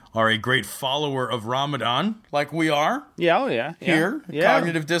you are a great follower of Ramadan, like we are, here,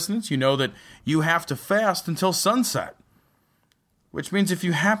 Cognitive Dissonance, you know that you have to fast until sunset. Which means if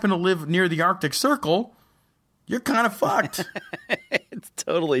you happen to live near the Arctic Circle, you're kind of fucked. It's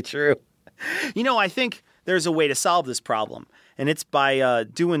totally true. I think there's a way to solve this problem, and it's by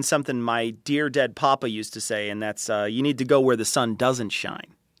doing something my dear dead papa used to say, and that's you need to go where the sun doesn't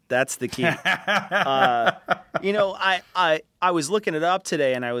shine. That's the key. I was looking it up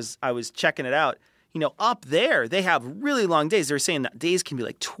today, and I was checking it out. Up there, they have really long days. They're saying that days can be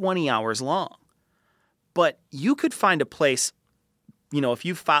like 20 hours long. But you could find a place, if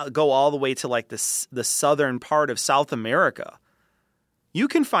you go all the way to like the southern part of South America, you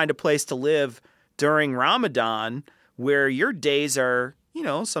can find a place to live during Ramadan where your days are,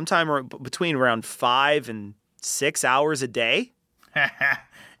 sometime between around 5 and 6 hours a day.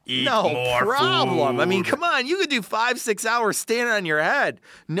 Eat no more problem. Food. I mean, come on. You could do 5-6 hours standing on your head.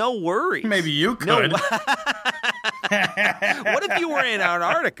 No worries. Maybe you could. What if you were in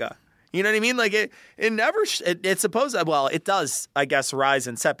Antarctica? You know what I mean? Like it's supposed, well, it does, I guess, rise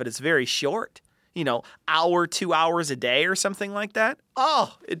and set, but it's very short. 2 hours a day or something like that.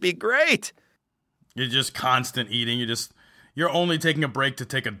 Oh, it'd be great. You're just constant eating. You're only taking a break to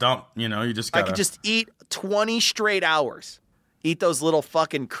take a dump. You just gotta... I could just eat 20 straight hours. Eat those little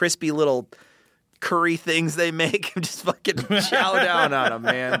fucking crispy little curry things they make and just fucking chow down on them,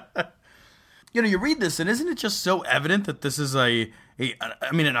 man. You read this, and isn't it just so evident that this is I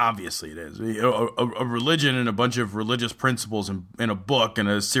mean, and obviously it is, a religion and a bunch of religious principles in a book and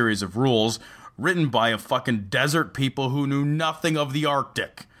a series of rules written by a fucking desert people who knew nothing of the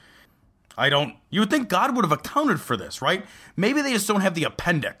Arctic. You would think God would have accounted for this, right? Maybe they just don't have the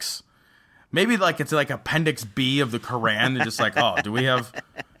appendix. Maybe it's like Appendix B of the Quran. They're just like, oh,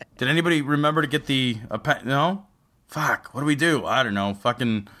 did anybody remember to get the no? Fuck, what do we do? I don't know.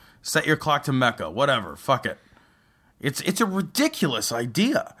 Fucking set your clock to Mecca. Whatever. Fuck it. It's a ridiculous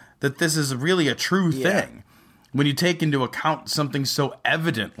idea that this is really a true thing when you take into account something so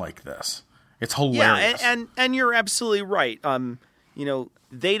evident like this. It's hilarious. Yeah, and you're absolutely right.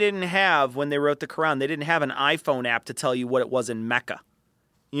 They didn't have, when they wrote the Quran, they didn't have an iPhone app to tell you what it was in Mecca.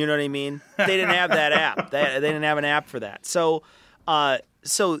 You know what I mean? They didn't have that app. They didn't have an app for that. So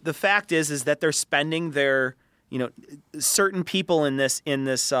the fact is that they're spending their, certain people in this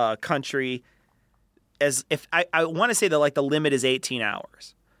country, as if I want to say that like the limit is 18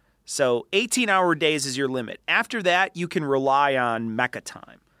 hours. So 18-hour days is your limit. After that, you can rely on Mecca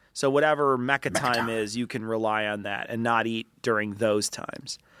time. So whatever Mecca time is, you can rely on that and not eat during those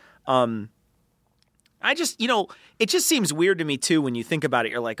times. It just seems weird to me too when you think about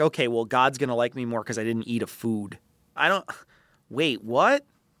it. You're like, okay, well, God's going to like me more because I didn't eat a food. Wait, what?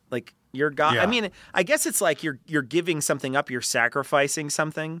 Like, you're God? Yeah. I mean, I guess it's like you're giving something up, you're sacrificing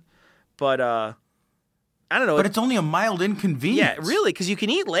something, but I don't know. But it's only a mild inconvenience. Yeah, really, because you can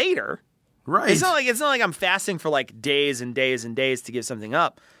eat later. Right. It's not like I'm fasting for like days and days and days to give something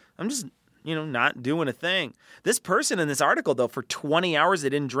up. I'm just, not doing a thing. This person in this article, though, for 20 hours, they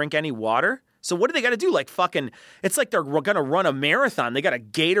didn't drink any water. So what do they got to do? Like it's like they're going to run a marathon. They got to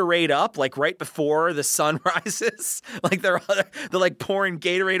Gatorade up like right before the sun rises. Like they're like pouring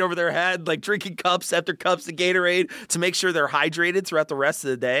Gatorade over their head, like drinking cups after cups of Gatorade to make sure they're hydrated throughout the rest of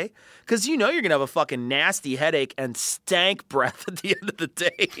the day. Because you're going to have a fucking nasty headache and stank breath at the end of the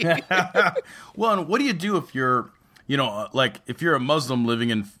day. Well, and what do you do if you're, if you're a Muslim living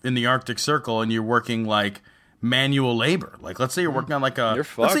in the Arctic Circle and you're working like manual labor. Like, let's say you're working on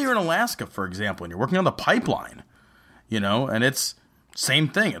let's say you're in Alaska, for example, and you're working on the pipeline, and it's same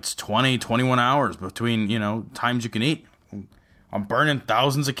thing. It's 20, 21 hours between, times you can eat. I'm burning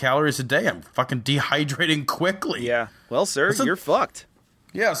thousands of calories a day. I'm fucking dehydrating quickly. Yeah. Well, sir, you're fucked.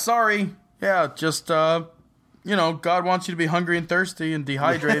 Yeah, sorry. Yeah, just, God wants you to be hungry and thirsty and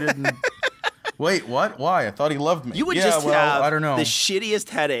dehydrated. And wait, what? Why? I thought he loved me. You would have I don't know. The shittiest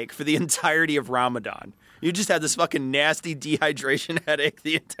headache for the entirety of Ramadan. You just had this fucking nasty dehydration headache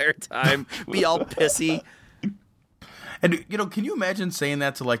the entire time. Be all pissy. And, can you imagine saying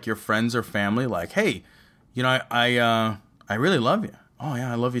that to, like, your friends or family? Like, hey, I really love you. Oh,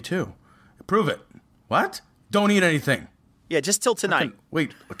 yeah, I love you too. Prove it. What? Don't eat anything. Yeah, just till tonight.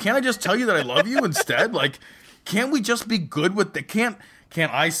 Wait, can't I just tell you that I love you instead? Like, can't we just be good with the... Can't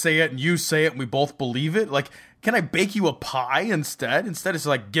I say it and you say it and we both believe it? Like, can I bake you a pie instead? Instead, it's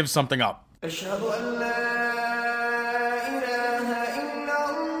like, give something up. أشهد أن لا إله إلا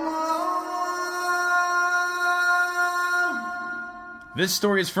الله. This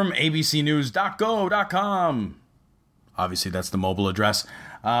story is from abcnews.go.com. Obviously, that's the mobile address.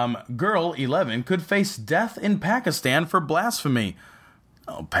 Girl, 11, could face death in Pakistan for blasphemy.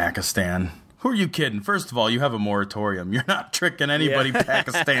 Oh, Pakistan. Who are you kidding? First of all, you have a moratorium. You're not tricking anybody,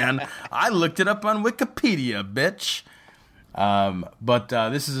 Pakistan. I looked it up on Wikipedia, bitch. But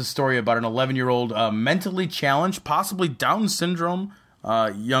this is a story about an 11-year-old mentally challenged, possibly Down syndrome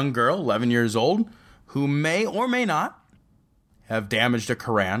young girl, 11 years old, who may or may not have damaged a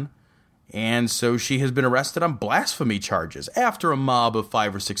Quran. And so she has been arrested on blasphemy charges after a mob of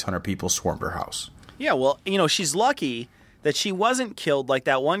 500 or 600 people swarmed her house. Yeah, well, she's lucky that she wasn't killed like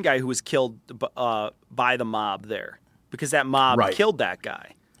that one guy who was killed by the mob there, because that mob killed that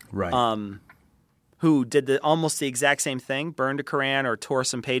guy. Right. Who did almost the exact same thing, burned a Quran or tore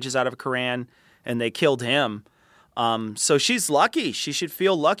some pages out of a Quran, and they killed him. So she's lucky. She should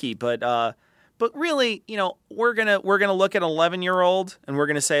feel lucky, but really, we're gonna look at an 11-year-old and we're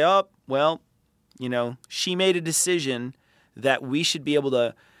gonna say, oh, well, she made a decision that we should be able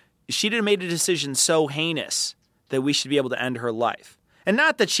to. She didn't made a decision so heinous that we should be able to end her life, and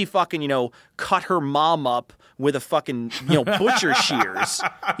not that she fucking cut her mom up with a fucking butcher shears.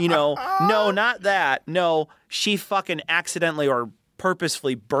 No, not that. No, she fucking accidentally or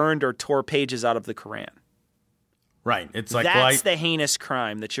purposefully burned or tore pages out of the Quran. Right. It's like that's the heinous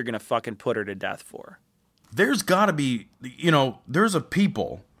crime that you're gonna fucking put her to death for. There's got to be, there's a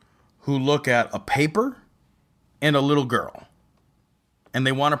people who look at a paper and a little girl, and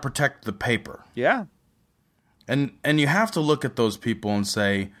they want to protect the paper. Yeah. And you have to look at those people and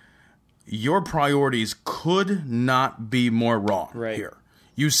say, your priorities could not be more wrong here.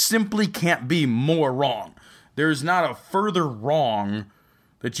 You simply can't be more wrong. There's not a further wrong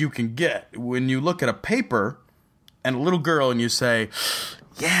that you can get. When you look at a paper and a little girl and you say,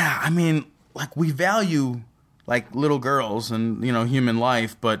 yeah, I mean, like, we value, like, little girls and, human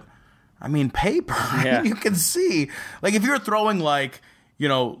life, but, I mean, paper, yeah. You can see. Like, if you're throwing, like,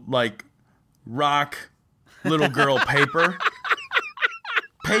 rock, little girl paper...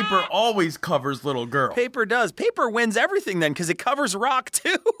 Paper always covers little girl. Paper does. Paper wins everything then because it covers rock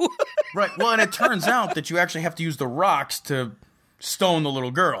too. Right. Well, and it turns out that you actually have to use the rocks to stone the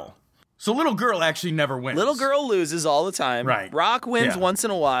little girl. So little girl actually never wins. Little girl loses all the time. Right. Rock wins once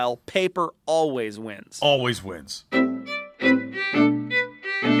in a while. Paper always wins. Always wins.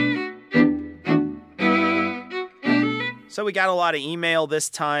 So we got a lot of email this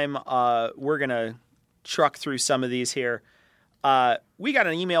time. We're going to truck through some of these here. We got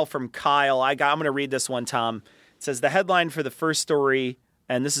an email from Kyle. I'm going to read this one, Tom. It says the headline for the first story,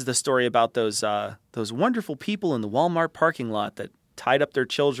 and this is the story about those wonderful people in the Walmart parking lot that tied up their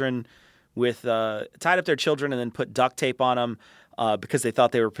children and then put duct tape on them because they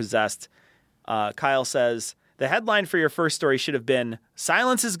thought they were possessed. Kyle says the headline for your first story should have been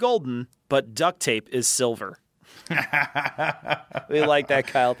 "Silence is golden, but duct tape is silver." We like that,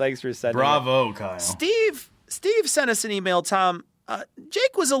 Kyle. Thanks for sending it. Bravo, Kyle. Steve sent us an email, Tom.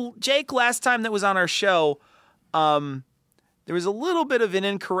 Jake last time that was on our show. There was a little bit of an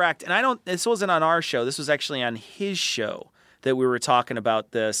incorrect, and this wasn't on our show. This was actually on his show that we were talking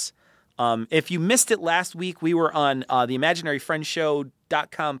about this. If you missed it last week, we were on the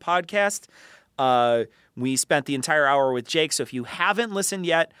ImaginaryFriendshow.com podcast. We spent the entire hour with Jake. So if you haven't listened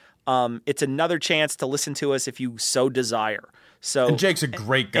yet, it's another chance to listen to us if you so desire. And Jake's a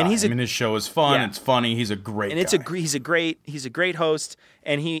great guy. And his show is fun. Yeah. It's funny. He's a great guy. He's a great host.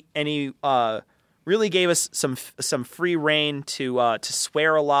 And he really gave us some free reign to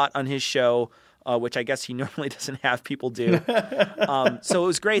swear a lot on his show. which I guess he normally doesn't have people do. So it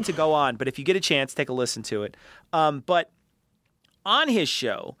was great to go on. But if you get a chance, take a listen to it. But on his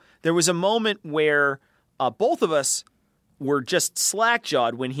show, there was a moment where both of us were just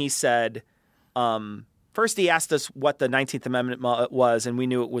slack-jawed when he said, first he asked us what the 19th Amendment was, and we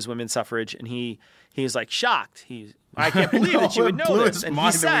knew it was women's suffrage, and he was like shocked. I can't believe that you would know this. And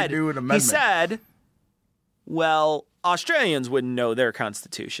he said, well, Australians wouldn't know their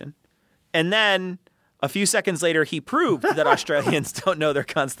constitution. And then a few seconds later, he proved that Australians don't know their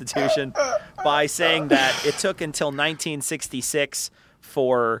constitution by saying that it took until 1966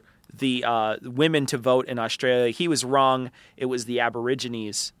 for the women to vote in Australia. He was wrong. It was the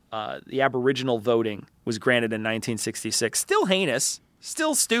Aborigines. The Aboriginal voting was granted in 1966. Still heinous,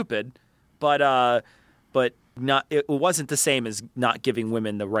 still stupid, but not. It wasn't the same as not giving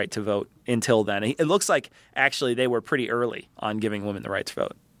women the right to vote until then. It looks like actually they were pretty early on giving women the right to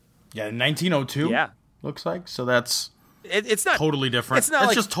vote. Yeah, 1902. Yeah, looks like. So that's it's not totally different. It's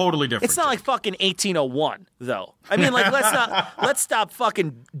not just totally different. It's not like fucking 1801 though. I mean, like let's stop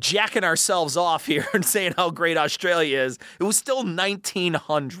fucking jacking ourselves off here and saying how great Australia is. It was still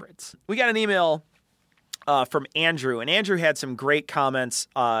 1900s. We got an email from Andrew, and Andrew had some great comments.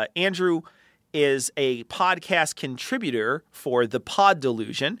 Andrew is a podcast contributor for The Pod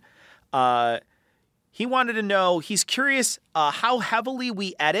Delusion. He wanted to know, he's curious how heavily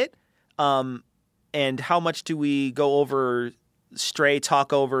we edit, and how much do we go over stray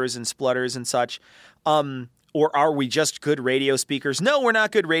talkovers and splutters and such, or are we just good radio speakers? No, we're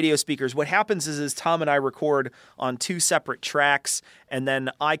not good radio speakers. What happens is Tom and I record on 2 separate tracks, and then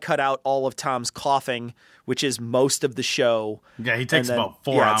I cut out all of Tom's coughing, which is most of the show. Yeah, he takes about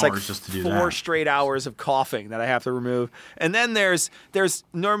 4 hours like just to do 4 that. straight hours of coughing that I have to remove. And then there's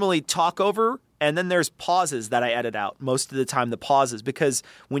normally talkover, and then there's pauses that I edit out most of the time, the pauses, because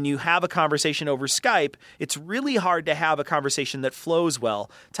when you have a conversation over Skype, it's really hard to have a conversation that flows well.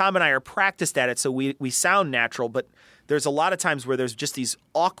 Tom and I are practiced at it, so we sound natural, but there's a lot of times where there's just these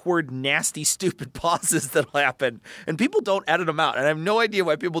awkward, nasty, stupid pauses that'll happen, and people don't edit them out. And I have no idea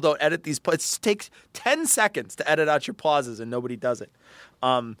why people don't edit these. It takes 10 seconds to edit out your pauses, and nobody does it.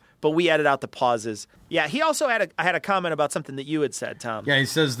 But we edit out the pauses. Yeah, he also had a comment about something that you had said, Tom. Yeah, he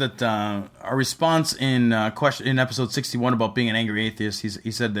says that our response in episode 61 about being an angry atheist,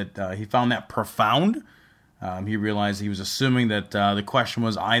 he said that he found that profound. He realized he was assuming that the question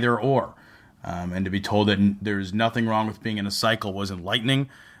was either or. And to be told that there's nothing wrong with being in a cycle was enlightening.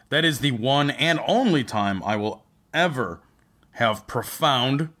 That is the one and only time I will ever have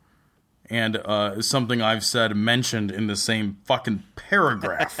profound and something I've said mentioned in the same fucking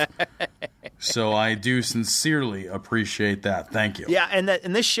paragraph. So I do sincerely appreciate that. Thank you. Yeah,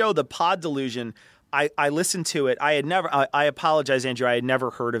 and this show, The Pod Delusion, I listened to it. I apologize, Andrew. I had never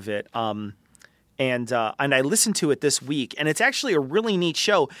heard of it. And I listened to it this week, and it's actually a really neat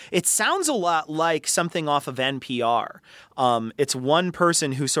show. It sounds a lot like something off of NPR. It's one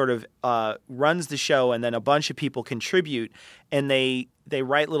person who sort of runs the show, and then a bunch of people contribute, and they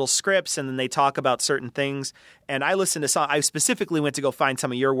write little scripts, and then they talk about certain things. And I listened to some. I specifically went to go find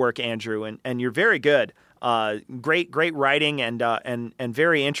some of your work, Andrew, and you're very good. Great writing and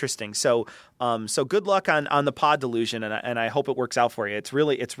very interesting. So good luck on The Pod Delusion, and I hope it works out for you. It's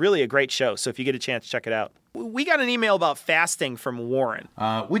really a great show. So if you get a chance, check it out. We got an email about fasting from Warren.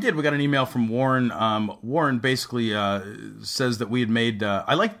 We did. We got an email from Warren. Warren basically says that we had made.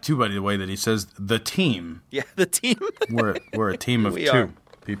 I like too, by the way, that he says the team. Yeah, the team. we're a team of two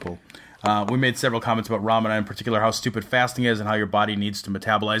people. We made several comments about Ramadan, in particular, how stupid fasting is and how your body needs to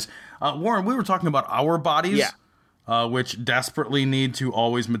metabolize. Warren, we were talking about our bodies, which desperately need to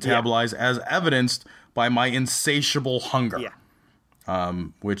always metabolize, as evidenced by my insatiable hunger,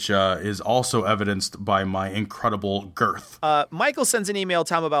 which is also evidenced by my incredible girth. Michael sends an email,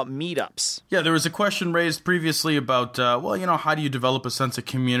 Tom, about meetups. Yeah, there was a question raised previously about, how do you develop a sense of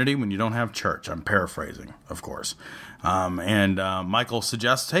community when you don't have church? I'm paraphrasing, of course. And Michael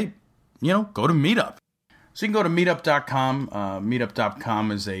suggests, hey, go to Meetup. So you can go to meetup.com.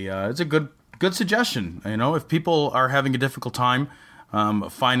 Meetup.com is it's a good suggestion. If people are having a difficult time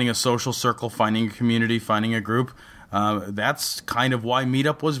finding a social circle, finding a community, finding a group, that's kind of why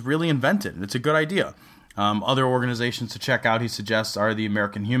Meetup was really invented. It's a good idea. Other organizations to check out, he suggests, are the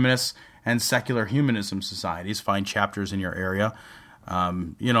American Humanists and Secular Humanism Societies. Find chapters in your area.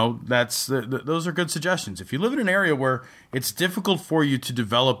 Those are good suggestions. If you live in an area where it's difficult for you to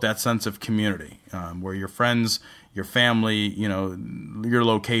develop that sense of community, where your friends, your family, your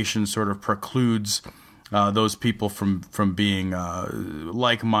location sort of precludes those people from being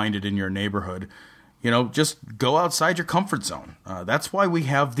like-minded in your neighborhood, just go outside your comfort zone. That's why we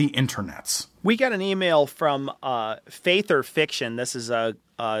have the internets. We got an email from Faith or Fiction. This is a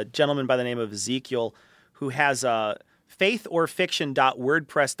gentleman by the name of Ezekiel who has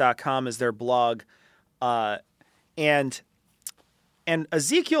faithorfiction.wordpress.com as their blog. And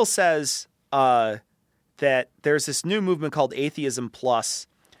Ezekiel says that there's this new movement called Atheism Plus,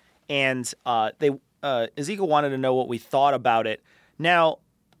 and Ezekiel wanted to know what we thought about it. Now,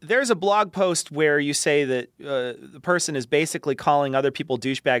 there's a blog post where you say that the person is basically calling other people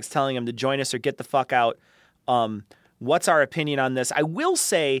douchebags, telling them to join us or get the fuck out. What's our opinion on this? I will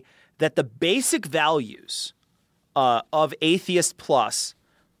say that the basic values of Atheist Plus,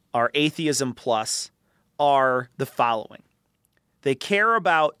 or Atheism Plus, are the following. They care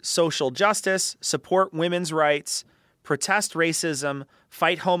about social justice, support women's rights, protest racism,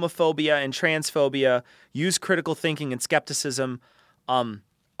 fight homophobia and transphobia, use critical thinking and skepticism.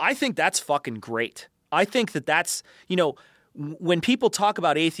 I think that's fucking great. I think that's, when people talk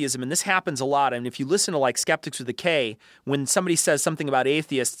about atheism, and this happens a lot, and if you listen to like Skeptics with a K, when somebody says something about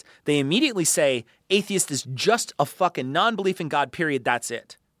atheists, they immediately say atheist is just a fucking non-belief in God, period. That's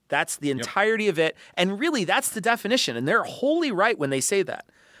it. That's the entirety of it. And really, that's the definition. And they're wholly right when they say that.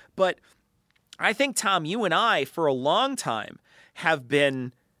 But I think, Tom, you and I, for a long time, have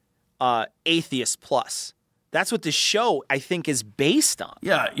been Atheist Plus. That's what this show, I think, is based on.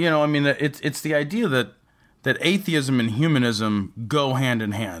 Yeah, it's the idea that atheism and humanism go hand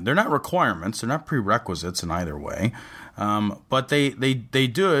in hand. They're not requirements. They're not prerequisites in either way. But they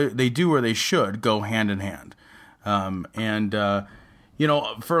do or they should go hand in hand. For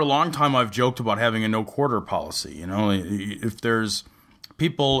a long time, I've joked about having a no quarter policy. If there's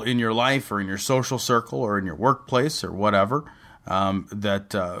people in your life or in your social circle or in your workplace or whatever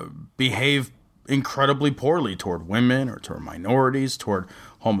that behave incredibly poorly toward women or toward minorities, toward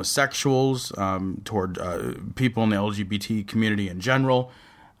homosexuals, toward people in the LGBT community in general,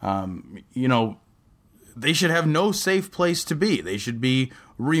 they should have no safe place to be. They should be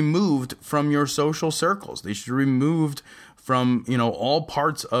removed from your social circles. They should be removed from, all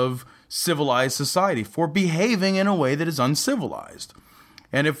parts of civilized society for behaving in a way that is uncivilized.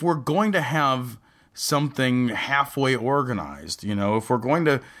 And if we're going to have something halfway organized, if we're going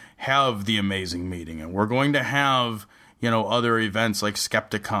to have the amazing meeting and we're going to have, other events like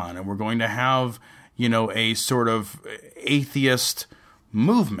Skepticon, and we're going to have, a sort of atheist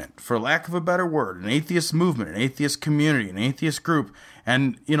movement, for lack of a better word, an atheist movement, an atheist community, an atheist group.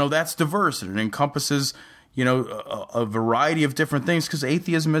 And, that's diverse and it encompasses, a variety of different things, because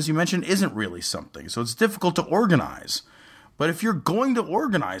atheism, as you mentioned, isn't really something. So it's difficult to organize. But if you're going to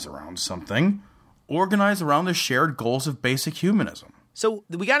organize around something, organize around the shared goals of basic humanism. So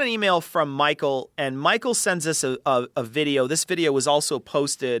we got an email from Michael, and Michael sends us a video. This video was also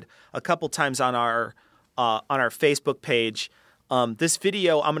posted a couple times on our Facebook page. This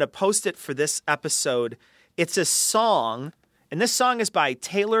video, I'm going to post it for this episode. It's a song, and this song is by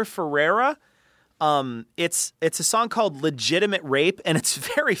Taylor Ferreira. It's a song called Legitimate Rape, and it's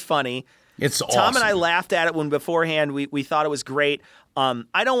very funny. It's awesome. Tom and I laughed at it when beforehand we thought it was great.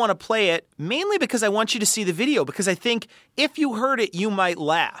 I don't want to play it, mainly because I want you to see the video, because I think if you heard it, you might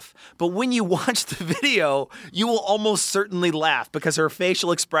laugh. But when you watch the video, you will almost certainly laugh, because her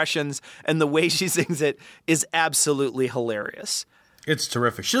facial expressions and the way she sings it is absolutely hilarious. It's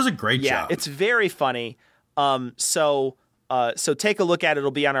terrific. She does a great job. Yeah, it's very funny. So take a look at it.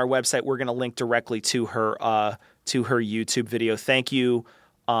 It'll be on our website. We're going to link directly to her YouTube video. Thank you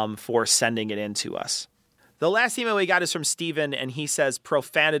for sending it in to us. The last email we got is from Steven, and he says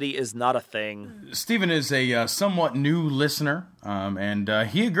profanity is not a thing. Steven is a somewhat new listener, and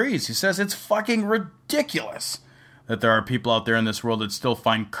he agrees. He says it's fucking ridiculous that there are people out there in this world that still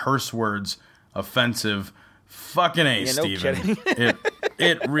find curse words offensive. Fucking A, no Steven.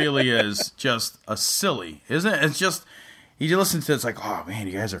 It really is just a silly, isn't it? It's just, you listen to it, it's like, oh man,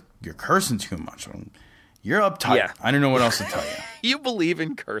 you're cursing too much. You're uptight. Yeah. I don't know what else to tell you. You believe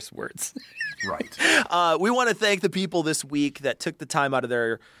in curse words. Right. We want to thank the people this week that took the time out of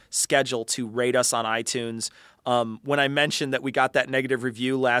their schedule to rate us on iTunes. When I mentioned that we got that negative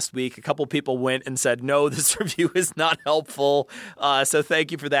review last week, a couple people went and said, no, this review is not helpful. So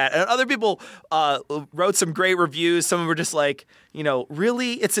thank you for that. And other people wrote some great reviews. Some of them were just like,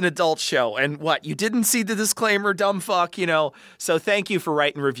 really? It's an adult show. And what? You didn't see the disclaimer, dumb fuck, So thank you for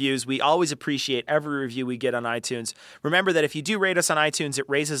writing reviews. We always appreciate every review we get on iTunes. Remember that if you do rate us on iTunes, it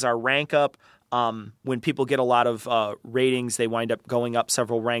raises our rank up. When people get a lot of ratings, they wind up going up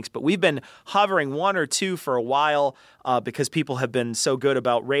several ranks. But we've been hovering 1 or 2 for a while because people have been so good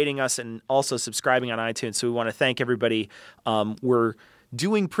about rating us and also subscribing on iTunes. So we want to thank everybody. We're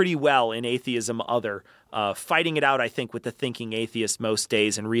doing pretty well in Atheism Other, fighting it out, I think, with the Thinking Atheist most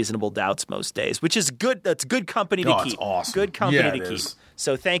days and Reasonable Doubts most days, which is good. That's good company to keep. It's awesome. Good company Yeah, to it keep. is.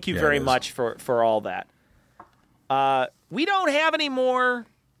 So thank you Yeah, very it is. much for all that. We don't have any more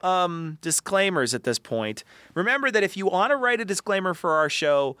disclaimers at this point. Remember that if you want to write a disclaimer for our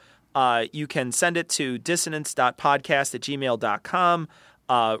show, you can send it to dissonance.podcast@gmail.com.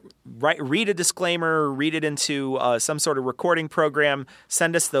 Read a disclaimer, read it into some sort of recording program,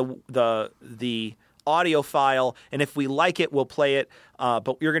 send us the audio file, and if we like it, we'll play it.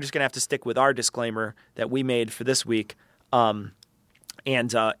 But you're just going to have to stick with our disclaimer that we made for this week. And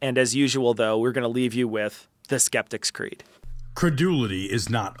as usual, though, we're going to leave you with the Skeptic's Creed. Credulity is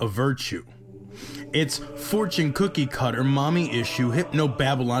not a virtue. It's fortune cookie cutter, mommy issue, hypno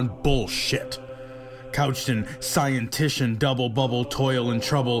Babylon bullshit. Couched in scientician, double bubble, toil and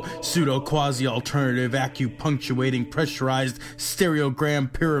trouble, pseudo quasi alternative, acupunctuating, pressurized,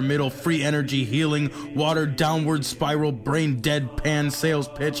 stereogram, pyramidal, free energy healing, water downward spiral, brain deadpan, sales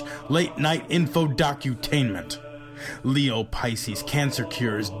pitch, late night info docutainment. Leo, Pisces, cancer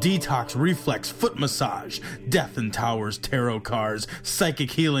cures, detox, reflex, foot massage, death and towers, tarot cards, psychic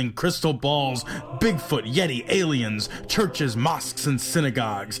healing, crystal balls, Bigfoot, Yeti, aliens, churches, mosques and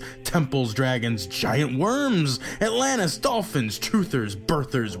synagogues, temples, dragons, giant worms, Atlantis, dolphins, truthers,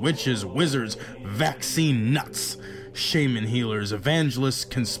 birthers, witches, wizards, vaccine nuts, shaman healers, evangelists,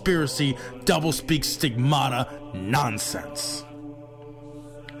 conspiracy, doublespeak, stigmata, nonsense.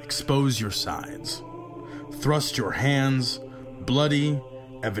 Expose your sides. Thrust your hands, bloody,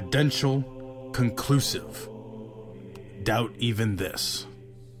 evidential, conclusive. Doubt even this.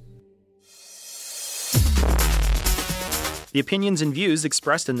 The opinions and views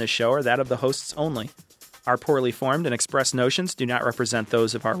expressed in this show are that of the hosts only. Our poorly formed and expressed notions do not represent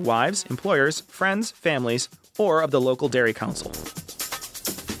those of our wives, employers, friends, families, or of the local dairy council.